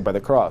can't be saved by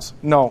the cross.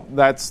 No,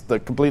 that's the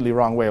completely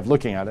wrong way of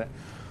looking at it.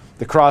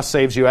 The cross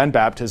saves you and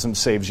baptism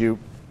saves you.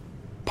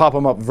 Pop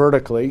them up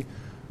vertically.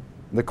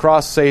 The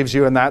cross saves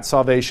you, and that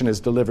salvation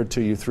is delivered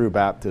to you through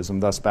baptism.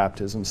 Thus,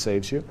 baptism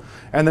saves you.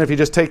 And then if you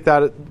just take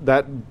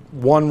that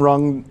one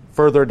rung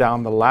further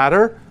down the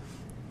ladder,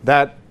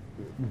 that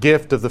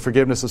gift of the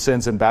forgiveness of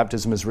sins in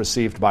baptism is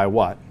received by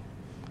what?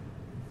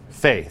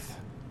 Faith.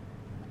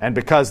 And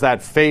because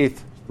that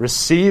faith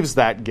receives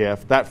that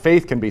gift, that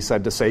faith can be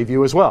said to save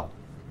you as well.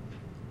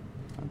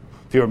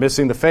 If you were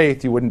missing the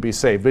faith, you wouldn't be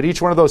saved. But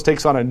each one of those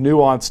takes on a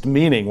nuanced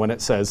meaning when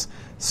it says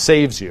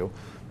saves you.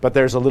 But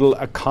there's a little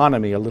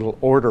economy, a little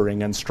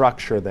ordering and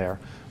structure there.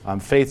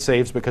 Faith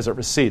saves because it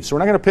receives. So we're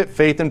not going to pit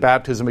faith and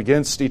baptism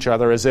against each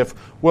other as if,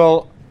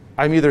 well,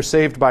 I'm either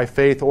saved by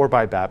faith or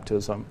by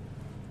baptism.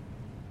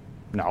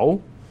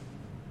 No.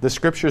 The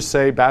scriptures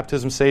say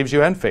baptism saves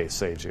you and faith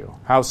saves you.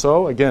 How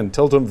so? Again,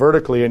 tilt them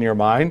vertically in your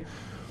mind.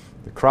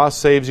 The cross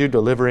saves you,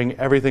 delivering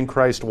everything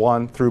Christ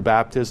won through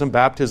baptism.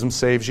 Baptism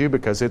saves you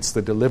because it's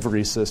the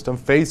delivery system.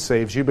 Faith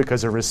saves you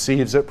because it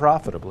receives it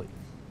profitably.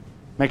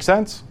 Make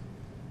sense?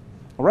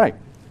 All right.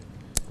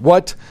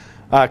 What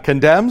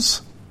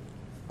condemns,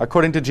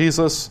 according to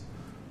Jesus?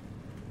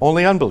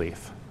 Only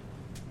unbelief.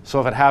 So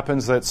if it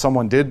happens that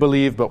someone did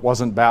believe but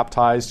wasn't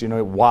baptized,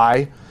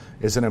 why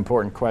is an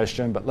important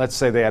question. But let's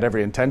say they had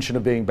every intention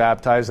of being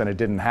baptized and it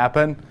didn't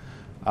happen,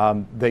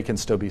 they can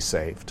still be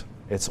saved.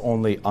 It's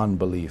only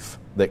unbelief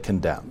that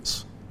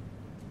condemns.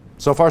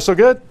 So far, so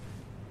good?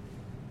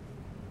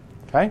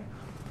 Okay.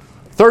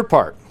 Third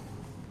part.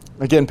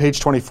 Again, page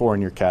 24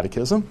 in your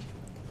catechism.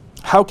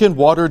 How can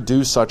water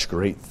do such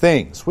great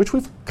things? Which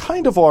we've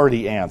kind of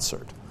already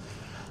answered.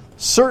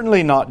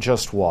 Certainly not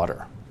just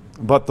water,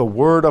 but the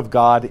Word of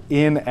God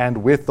in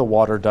and with the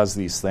water does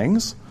these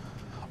things,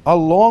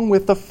 along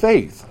with the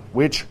faith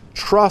which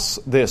trusts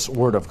this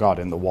Word of God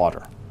in the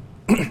water.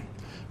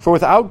 For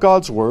without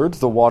God's Word,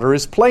 the water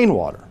is plain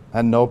water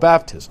and no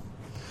baptism.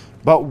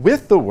 But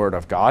with the Word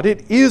of God,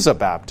 it is a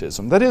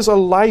baptism, that is a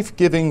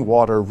life-giving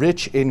water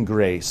rich in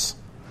grace,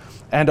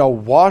 and a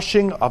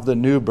washing of the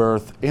new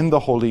birth in the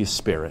Holy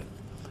Spirit,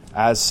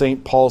 as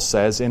St. Paul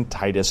says in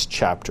Titus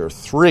chapter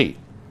 3.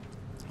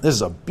 This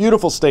is a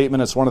beautiful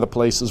statement. It's one of the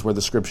places where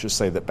the scriptures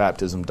say that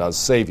baptism does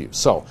save you.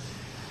 So,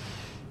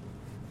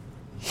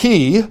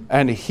 He,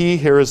 and He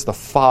here is the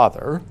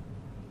Father,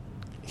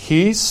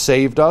 He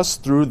saved us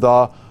through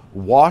the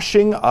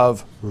washing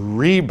of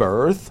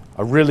rebirth,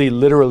 a really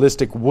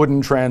literalistic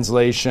wooden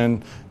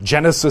translation,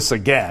 Genesis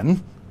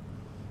again.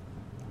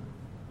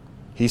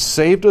 He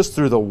saved us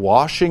through the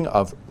washing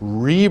of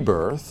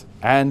rebirth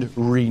and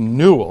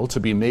renewal, to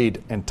be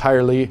made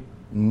entirely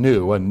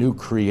new, a new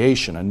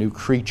creation, a new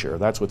creature.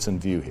 That's what's in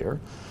view here.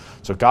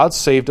 So God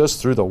saved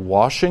us through the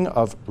washing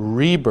of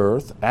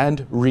rebirth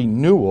and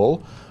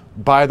renewal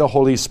by the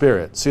Holy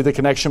Spirit. See the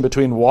connection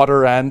between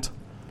water and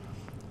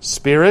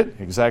Spirit,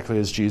 exactly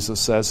as Jesus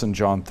says in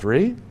John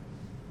 3.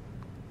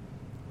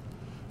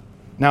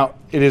 Now,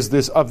 it is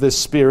this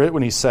Spirit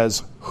when he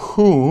says,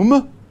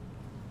 whom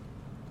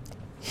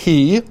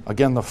He,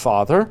 again the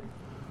Father,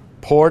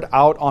 poured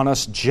out on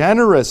us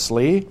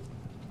generously.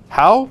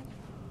 How?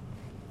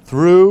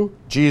 Through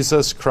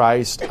Jesus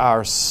Christ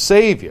our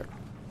Savior.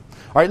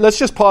 All right, let's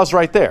just pause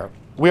right there.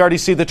 We already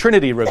see the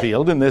Trinity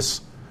revealed in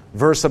this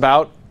verse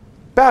about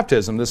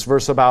baptism, this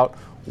verse about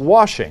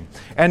washing.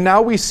 And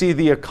now we see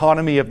the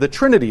economy of the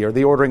Trinity, or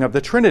the ordering of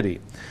the Trinity,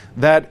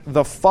 that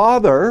the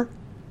Father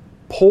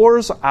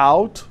pours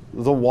out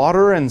the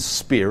water and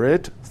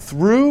Spirit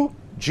through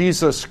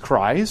Jesus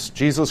Christ.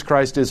 Jesus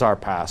Christ is our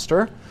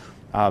pastor,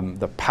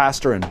 the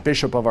pastor and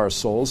bishop of our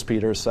souls,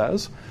 Peter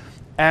says.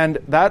 And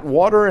that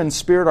water and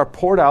Spirit are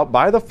poured out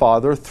by the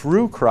Father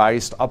through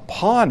Christ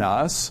upon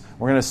us.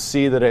 We're going to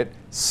see that it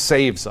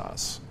saves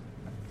us.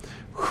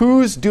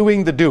 Who's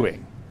doing the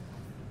doing?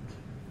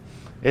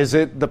 Is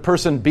it the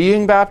person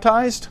being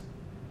baptized?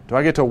 Do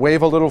I get to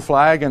wave a little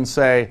flag and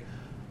say,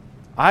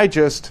 I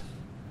just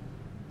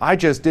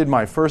did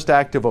my first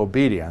act of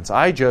obedience.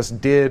 I just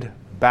did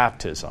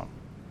baptism.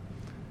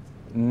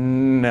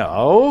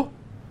 No.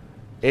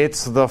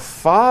 It's the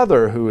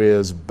Father who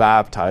is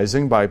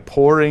baptizing by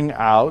pouring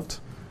out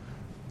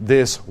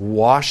this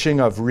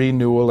washing of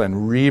renewal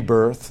and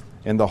rebirth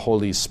in the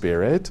Holy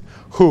Spirit,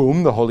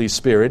 whom, the Holy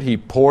Spirit, He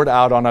poured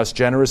out on us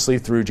generously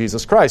through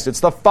Jesus Christ.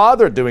 It's the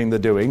Father doing the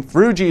doing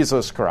through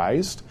Jesus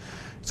Christ.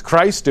 It's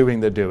Christ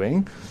doing the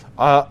doing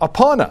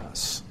upon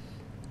us,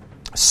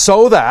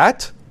 so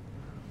that,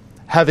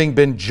 having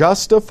been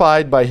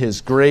justified by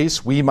His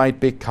grace, we might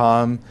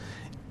become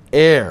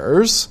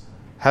heirs,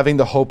 having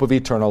the hope of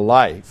eternal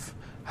life.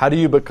 How do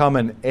you become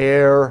an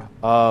heir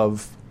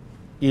of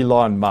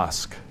Elon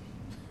Musk?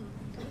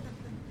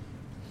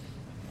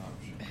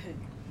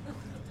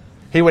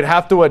 He would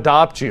have to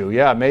adopt you.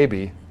 Yeah,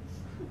 maybe.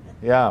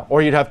 Yeah,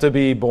 or you'd have to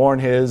be born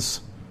his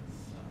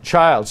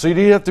child. So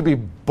you'd have to be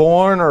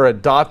born or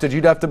adopted.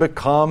 You'd have to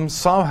become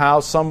somehow,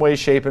 some way,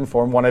 shape, and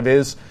form one of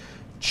his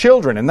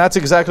children. And that's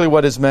exactly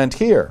what is meant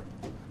here.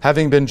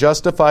 Having been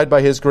justified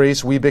by his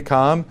grace, we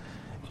become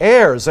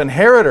heirs,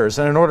 inheritors.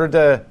 And in order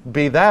to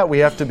be that, we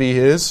have to be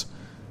his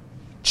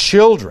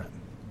children.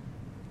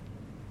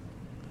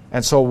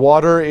 And so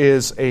water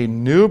is a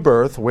new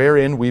birth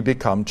wherein we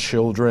become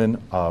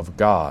children of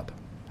God,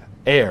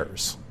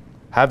 heirs,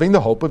 having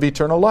the hope of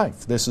eternal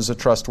life. This is a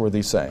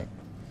trustworthy saying.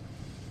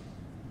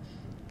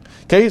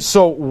 Okay,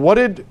 so what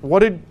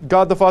did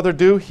God the Father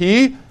do?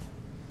 He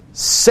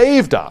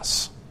saved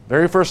us.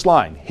 Very first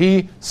line.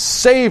 He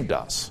saved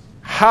us.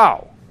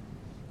 How?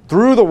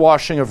 Through the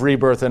washing of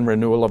rebirth and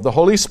renewal of the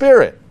Holy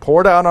Spirit,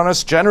 poured out on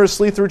us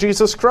generously through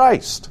Jesus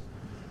Christ,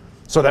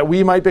 so that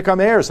we might become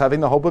heirs, having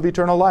the hope of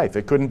eternal life.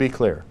 It couldn't be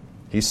clearer.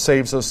 He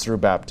saves us through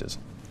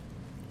baptism.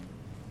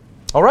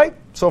 All right,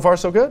 so far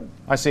so good.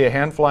 I see a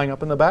hand flying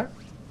up in the back.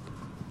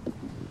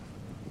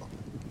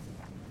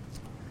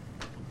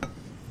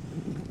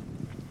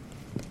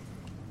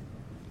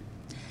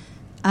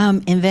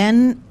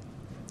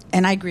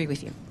 And I agree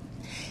with you.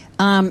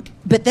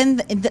 But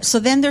then, so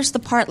then there's the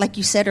part, like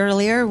you said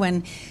earlier,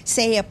 when,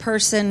 say, a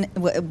person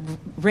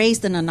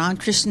raised in a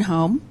non-Christian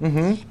home,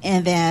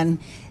 and then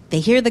they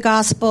hear the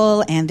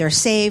gospel and they're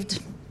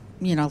saved,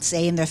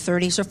 say in their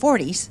 30s or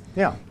 40s.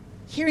 Yeah.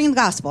 Hearing the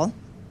gospel,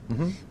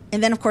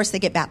 and then, of course, they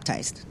get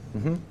baptized.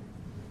 I'm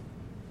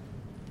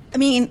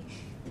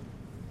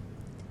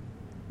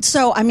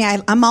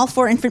all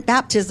for infant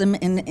baptism,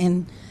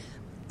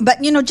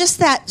 but just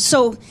that.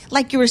 So,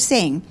 like you were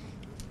saying,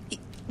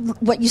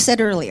 what you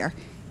said earlier,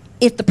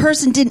 if the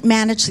person didn't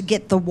manage to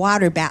get the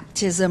water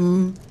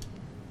baptism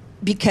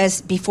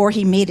because before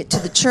he made it to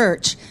the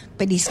church,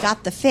 but he's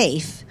got the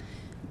faith,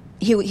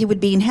 he would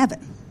be in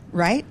heaven,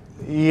 right?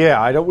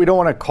 Yeah, we don't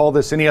want to call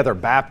this any other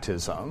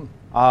baptism,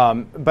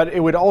 but it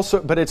would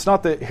also. But it's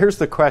not the. Here's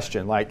the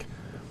question: like,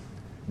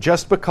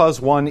 just because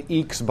one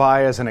ekes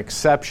by as an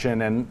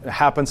exception and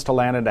happens to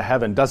land into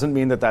heaven doesn't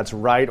mean that that's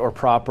right or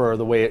proper or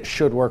the way it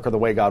should work or the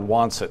way God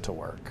wants it to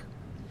work,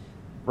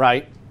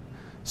 right?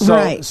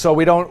 So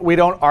we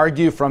don't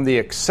argue from the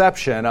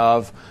exception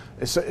of,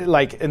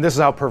 and this is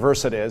how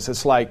perverse it is.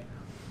 It's like,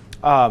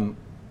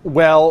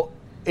 well,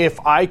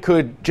 if I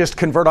could just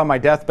convert on my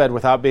deathbed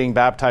without being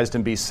baptized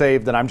and be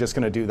saved, then I'm just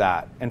going to do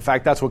that. In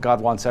fact, that's what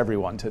God wants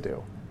everyone to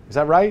do. Is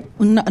that right?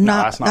 No,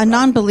 that's not a right.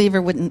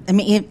 Non-believer wouldn't.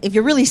 If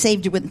you're really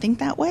saved, you wouldn't think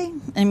that way.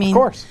 Of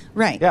course,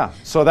 right? Yeah.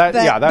 So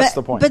that's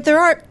the point. But there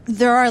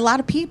are a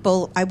lot of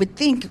people. I would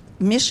think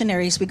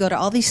missionaries. We go to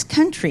all these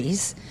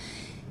countries.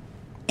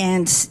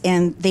 And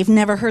they've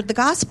never heard the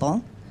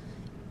gospel.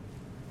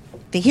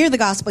 They hear the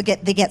gospel,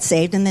 they get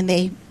saved, and then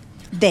they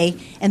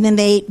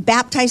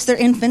baptize their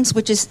infants,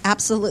 which is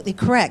absolutely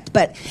correct.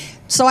 But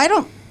so I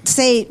don't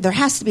say there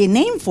has to be a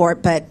name for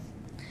it, but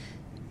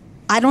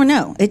I don't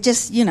know. It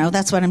just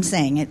that's what I'm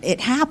saying.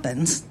 It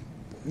happens.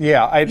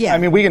 Yeah, I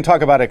mean, we can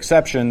talk about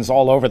exceptions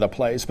all over the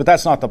place, but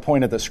that's not the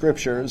point of the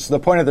Scriptures. The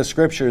point of the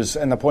Scriptures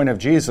and the point of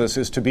Jesus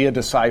is to be a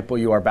disciple,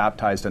 you are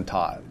baptized and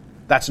taught.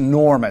 That's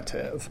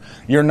normative.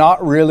 You're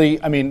not really,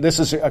 this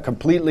is a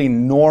completely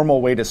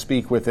normal way to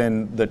speak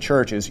within the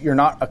church is you're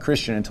not a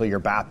Christian until you're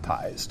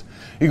baptized.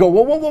 You go,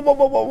 well,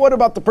 what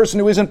about the person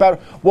who isn't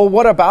baptized? Well,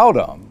 what about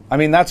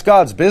them? That's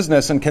God's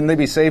business, and can they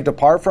be saved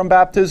apart from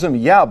baptism?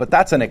 Yeah, but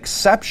that's an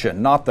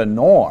exception, not the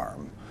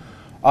norm.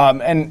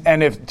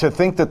 And if to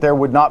think that there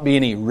would not be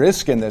any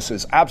risk in this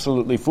is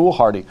absolutely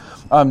foolhardy.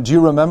 Do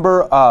you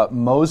remember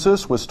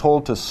Moses was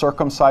told to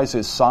circumcise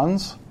his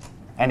sons,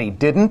 and he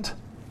didn't?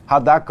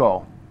 How'd that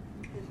go?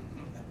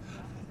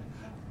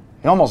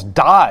 He almost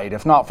died,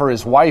 if not for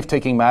his wife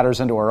taking matters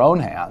into her own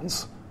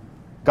hands.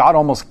 God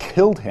almost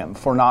killed him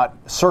for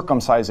not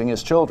circumcising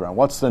his children.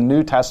 What's the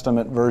New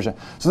Testament version?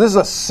 So this is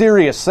a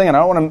serious thing,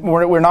 and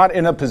we're not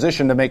in a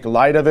position to make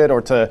light of it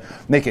or to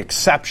make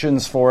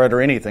exceptions for it or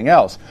anything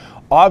else.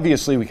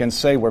 Obviously, we can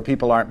say where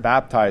people aren't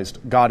baptized,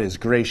 God is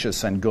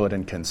gracious and good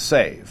and can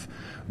save.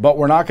 But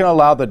we're not going to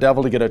allow the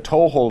devil to get a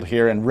toehold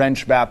here and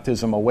wrench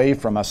baptism away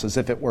from us as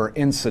if it were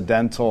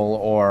incidental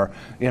or,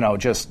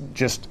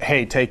 just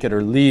hey, take it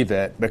or leave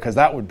it, because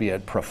that would be a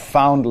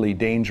profoundly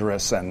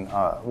dangerous and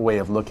way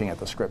of looking at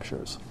the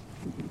Scriptures.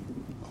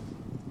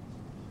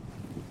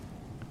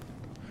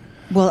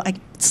 Well,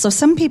 so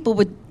some people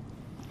would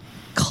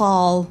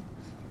call,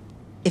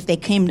 if they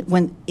came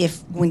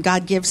when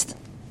God gives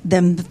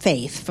them the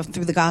faith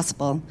through the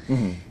gospel,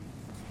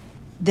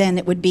 then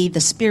it would be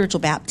the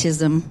spiritual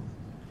baptism.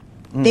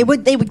 They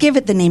would give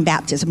it the name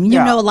baptism.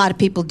 A lot of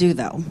people do,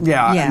 though.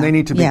 Yeah, and they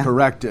need to be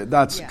corrected.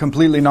 That's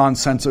completely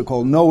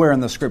nonsensical. Nowhere in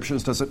the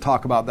Scriptures does it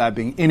talk about that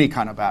being any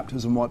kind of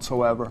baptism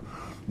whatsoever.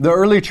 The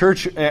early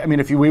church,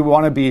 if we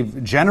want to be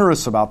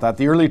generous about that,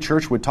 the early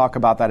church would talk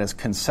about that as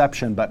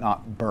conception but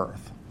not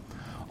birth.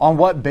 On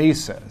what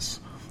basis?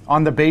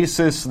 On the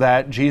basis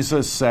that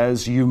Jesus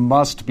says you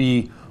must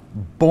be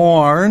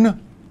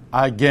born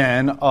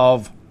again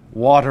of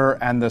water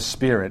and the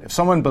Spirit. If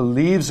someone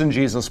believes in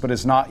Jesus but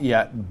is not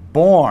yet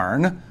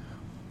born,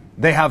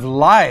 They have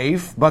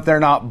life, but they're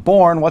not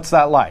born. What's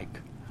that like?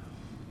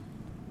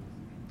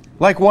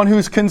 Like one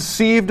who's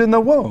conceived in the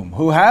womb,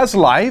 who has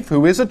life,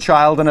 who is a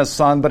child and a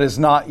son, but is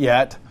not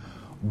yet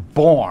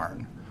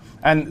born.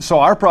 And so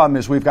our problem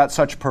is we've got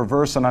such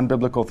perverse and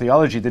unbiblical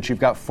theology that you've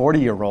got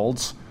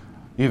 40-year-olds,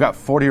 you've got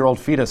 40-year-old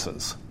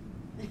fetuses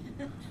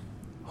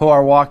who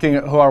are walking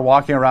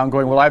around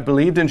going, well, I've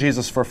believed in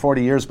Jesus for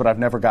 40 years, but I've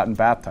never gotten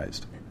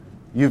baptized.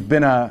 You've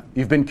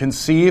been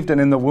conceived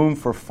and in the womb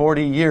for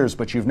 40 years,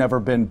 but you've never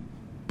been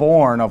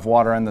born of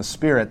water and the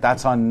Spirit.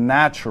 That's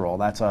unnatural.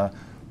 That's a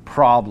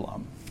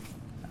problem.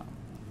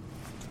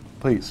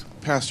 Please.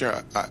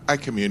 Pastor, I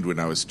communed when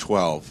I was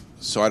 12,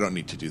 so I don't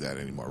need to do that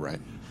anymore, right?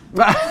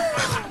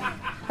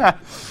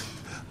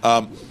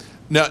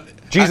 No,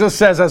 Jesus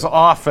says as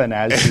often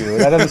as you.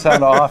 That doesn't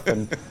sound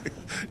often.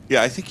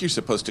 Yeah, I think you're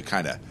supposed to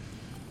kind of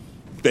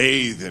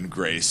bathe in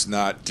grace,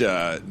 not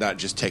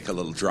just take a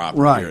little drop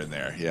here and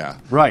there. Yeah.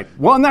 Right.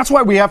 Well, and that's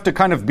why we have to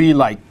kind of be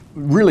like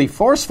really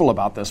forceful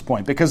about this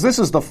point, because this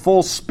is the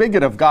full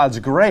spigot of God's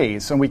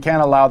grace, and we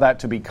can't allow that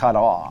to be cut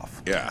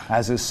off. Yeah.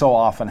 As is so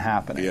often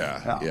happening.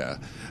 Yeah.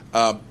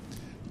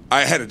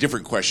 I had a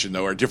different question,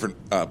 though, or a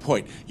different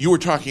point. You were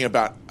talking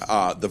about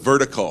the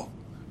vertical,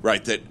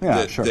 right?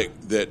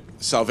 That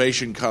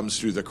salvation comes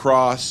through the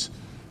cross,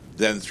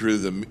 then through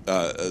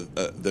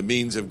the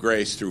means of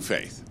grace through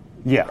faith.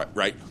 Yeah.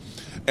 Right?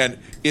 And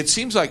it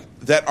seems like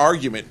that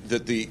argument,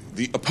 that the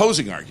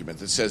opposing argument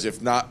that says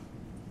if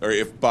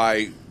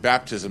by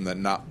baptism,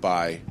 then not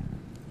by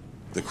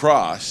the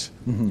cross,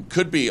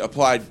 could be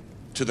applied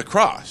to the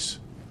cross.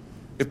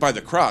 If by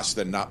the cross,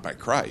 then not by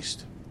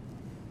Christ.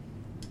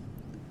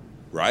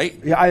 Right?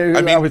 Yeah,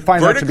 I would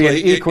find that to be an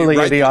equally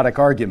idiotic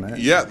argument.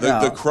 Yeah,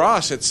 the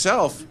cross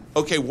itself,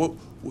 okay, well,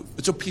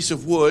 it's a piece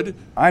of wood.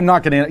 I'm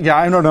not going to,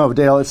 I don't know,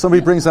 Dale. If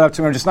somebody brings that up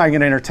to me, I'm just not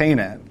going to entertain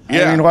it.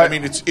 Yeah,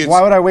 it's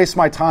why would I waste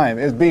my time?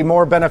 It'd be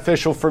more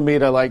beneficial for me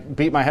to,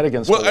 beat my head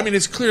against the wall. Well,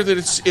 it's clear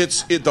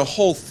that the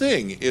whole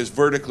thing is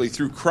vertically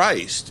through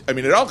Christ.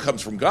 It all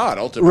comes from God,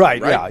 ultimately. Right,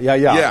 right?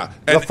 Yeah.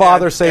 The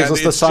Father saves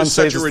us, the Son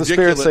saves us, the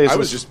Spirit saves us. I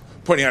was just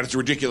pointing out it's a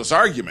ridiculous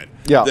argument.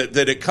 Yeah.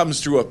 That it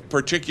comes through a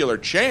particular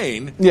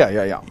chain.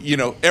 Yeah.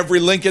 Every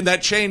link in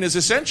that chain is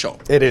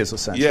essential. It is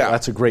essential. Yeah.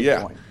 That's a great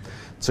point.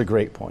 It's a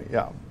great point,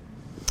 yeah.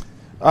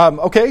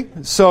 Okay,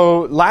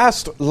 so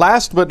last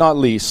but not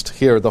least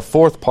here, the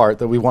fourth part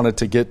that we wanted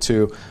to get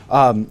to,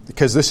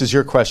 because this is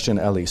your question,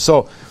 Ellie.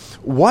 So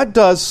what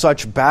does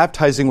such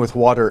baptizing with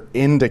water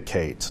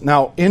indicate?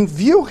 Now, in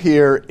view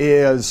here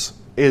is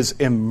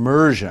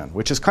immersion,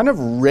 which is kind of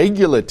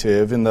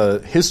regulative in the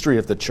history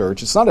of the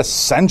church. It's not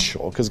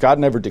essential, because God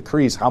never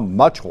decrees how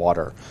much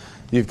water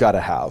you've got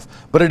to have.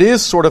 But it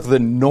is sort of the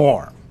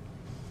norm.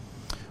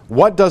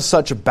 What does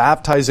such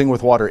baptizing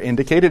with water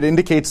indicate? It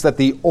indicates that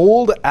the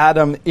old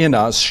Adam in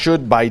us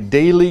should, by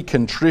daily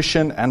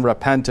contrition and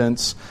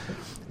repentance,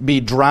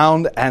 be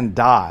drowned and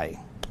die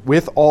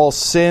with all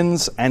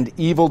sins and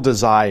evil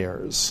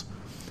desires,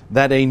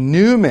 that a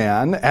new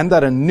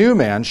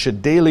man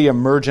should daily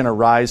emerge and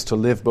arise to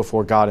live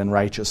before God in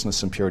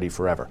righteousness and purity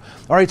forever.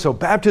 All right, so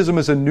baptism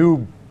is a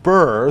new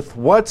birth.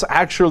 What's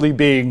actually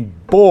being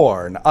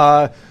born?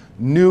 A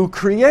new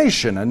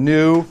creation, a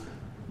new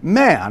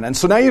man. And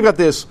so now you've got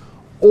this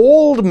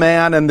old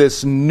man and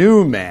this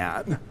new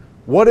man.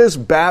 What does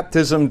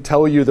baptism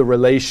tell you the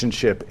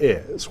relationship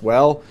is?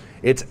 Well,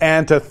 it's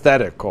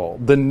antithetical.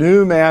 The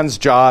new man's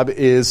job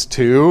is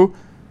to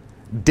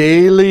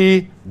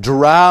daily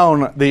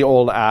drown the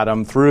old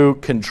Adam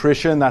through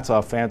contrition. That's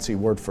a fancy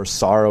word for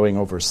sorrowing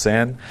over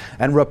sin.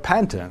 And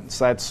repentance.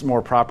 That's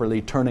more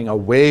properly turning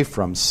away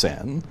from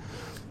sin.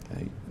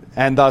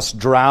 And thus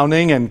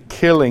drowning and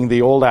killing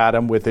the old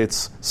Adam with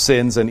its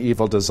sins and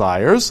evil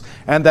desires,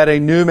 and that a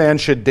new man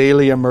should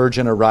daily emerge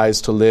and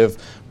arise to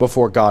live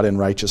before God in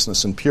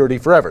righteousness and purity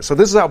forever. So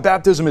this is how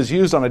baptism is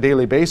used on a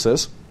daily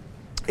basis.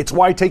 It's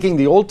why taking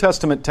the Old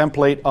Testament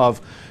template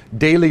of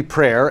daily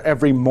prayer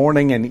every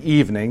morning and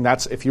evening,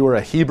 that's if you were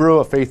a Hebrew,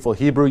 a faithful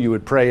Hebrew, you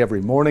would pray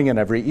every morning and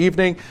every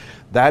evening.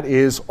 That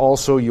is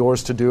also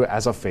yours to do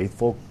as a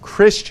faithful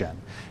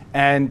Christian.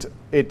 And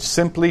it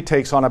simply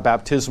takes on a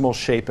baptismal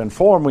shape and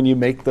form when you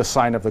make the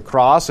sign of the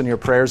cross, and your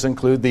prayers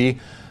include the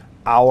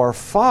Our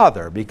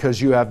Father, because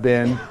you have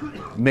been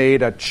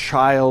made a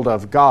child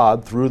of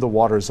God through the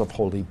waters of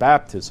holy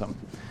baptism.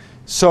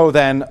 So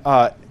then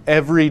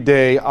every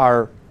day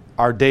our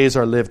days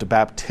are lived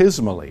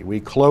baptismally. We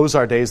close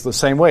our days the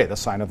same way, the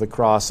sign of the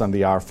cross and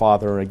the Our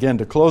Father, again,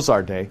 to close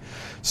our day.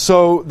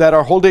 So that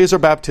our whole days are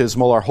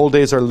baptismal, our whole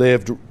days are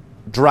lived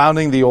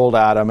drowning the old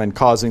Adam and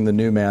causing the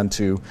new man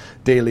to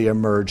daily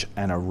emerge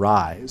and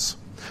arise.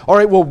 All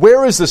right, well,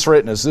 where is this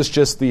written? Is this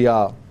just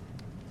the...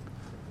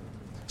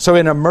 So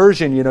in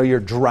immersion, you're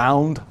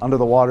drowned under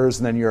the waters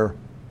and then you're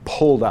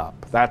pulled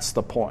up. That's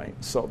the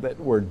point. So that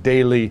we're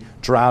daily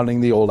drowning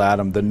the old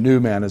Adam. The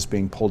new man is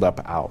being pulled up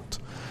out.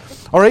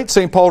 All right,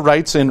 St. Paul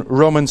writes in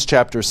Romans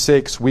chapter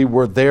 6, we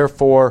were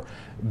therefore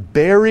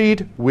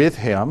buried with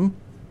him.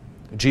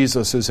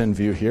 Jesus is in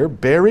view here.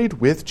 Buried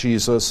with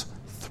Jesus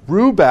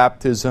through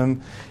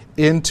baptism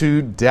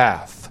into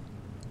death,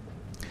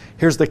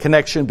 Here's the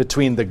connection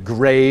between the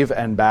grave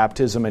and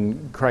baptism,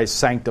 and Christ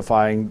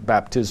sanctifying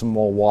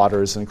baptismal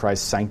waters and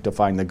Christ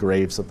sanctifying the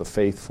graves of the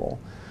faithful.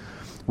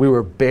 We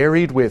were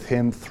buried with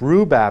him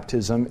through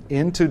baptism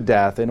into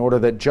death, in order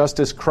that just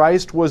as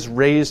Christ was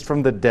raised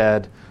from the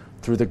dead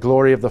through the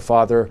glory of the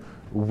Father,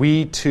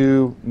 we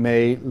too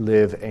may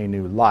live a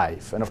new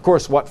life. And of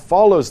course, what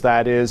follows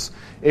that is,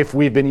 if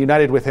we've been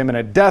united with him in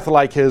a death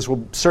like his,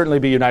 we'll certainly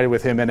be united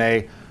with him in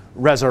a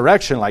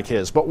resurrection like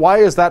his. But why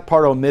is that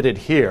part omitted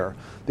here?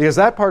 Because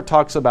that part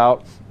talks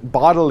about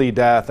bodily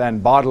death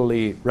and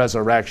bodily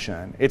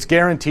resurrection. It's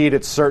guaranteed,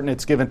 it's certain,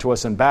 it's given to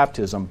us in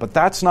baptism, but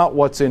that's not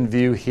what's in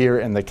view here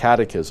in the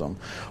Catechism.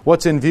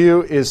 What's in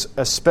view is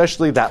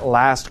especially that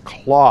last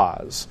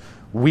clause,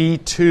 we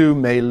too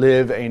may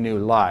live a new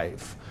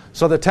life.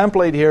 So the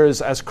template here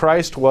is, as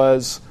Christ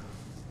was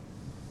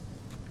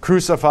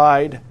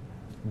crucified,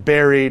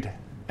 buried,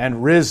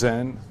 and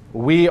risen,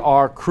 we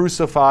are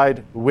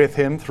crucified with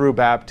him through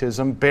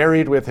baptism,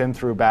 buried with him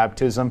through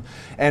baptism,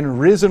 and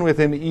risen with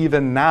him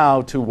even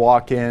now to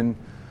walk in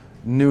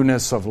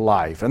newness of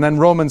life. And then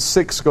Romans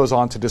 6 goes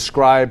on to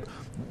describe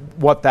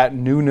what that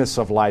newness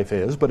of life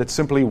is, but it's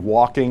simply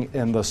walking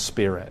in the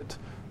Spirit.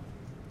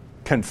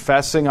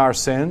 Confessing our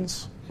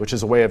sins, which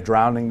is a way of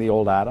drowning the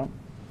old Adam.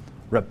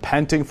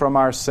 Repenting from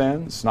our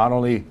sins, not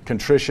only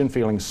contrition,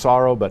 feeling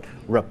sorrow, but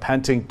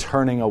repenting,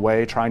 turning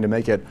away, trying to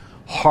make it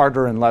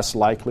harder and less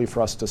likely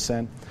for us to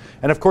sin.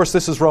 And of course,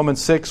 this is Romans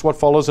 6. What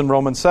follows in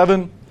Romans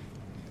 7?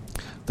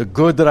 The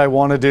good that I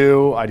want to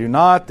do, I do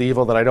not. The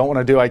evil that I don't want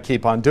to do, I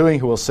keep on doing.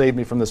 Who will save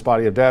me from this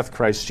body of death?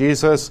 Christ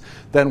Jesus.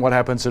 Then what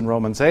happens in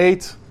Romans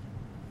 8?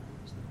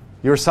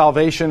 Your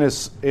salvation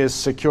is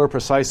secure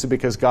precisely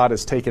because God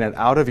has taken it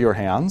out of your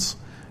hands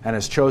and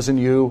has chosen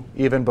you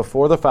even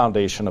before the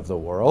foundation of the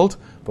world,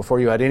 before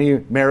you had any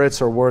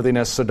merits or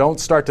worthiness. So don't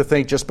start to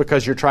think just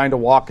because you're trying to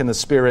walk in the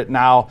Spirit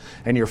now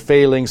and you're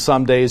failing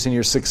some days and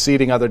you're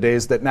succeeding other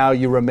days, that now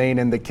you remain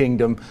in the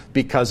kingdom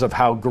because of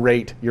how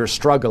great your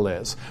struggle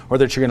is, or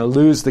that you're going to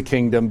lose the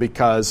kingdom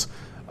because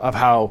of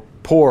how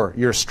poor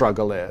your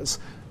struggle is.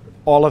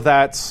 All of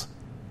that's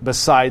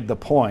beside the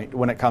point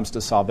when it comes to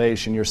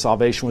salvation. Your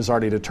salvation was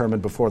already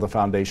determined before the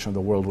foundation of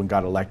the world when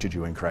God elected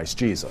you in Christ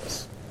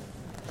Jesus.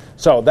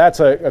 So that's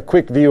a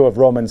quick view of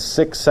Romans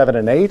 6, 7,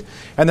 and 8.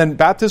 And then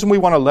baptism we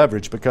want to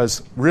leverage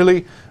because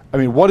really,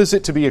 what is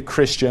it to be a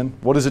Christian?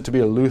 What is it to be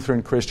a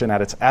Lutheran Christian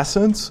at its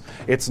essence?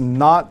 It's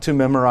not to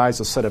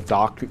memorize a set of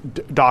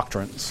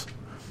doctrines.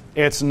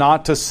 It's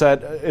not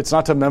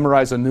to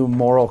memorize a new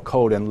moral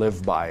code and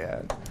live by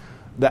it.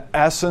 The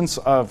essence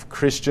of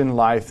Christian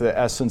life, the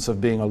essence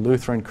of being a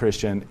Lutheran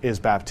Christian is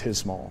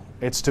baptismal.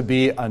 It's to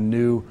be a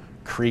new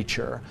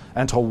creature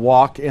and to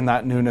walk in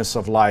that newness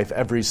of life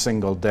every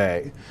single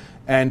day.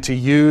 And to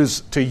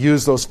use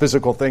those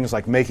physical things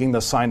like making the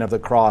sign of the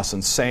cross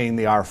and saying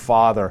the Our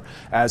Father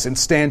as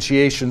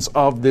instantiations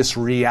of this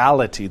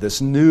reality,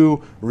 this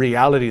new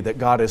reality that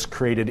God has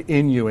created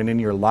in you and in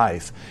your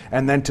life.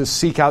 And then to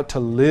seek out to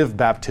live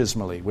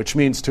baptismally, which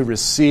means to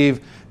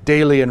receive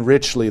daily and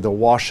richly the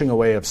washing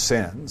away of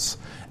sins.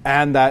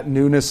 And that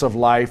newness of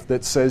life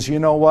that says, you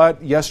know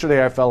what,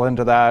 yesterday I fell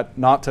into that,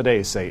 not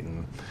today,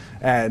 Satan.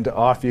 And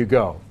off you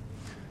go.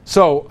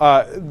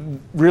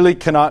 So really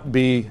cannot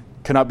be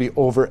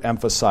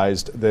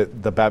overemphasized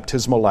that the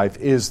baptismal life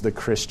is the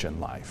Christian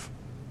life.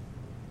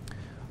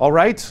 All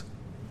right?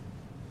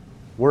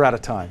 We're out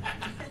of time.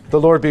 The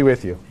Lord be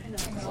with you.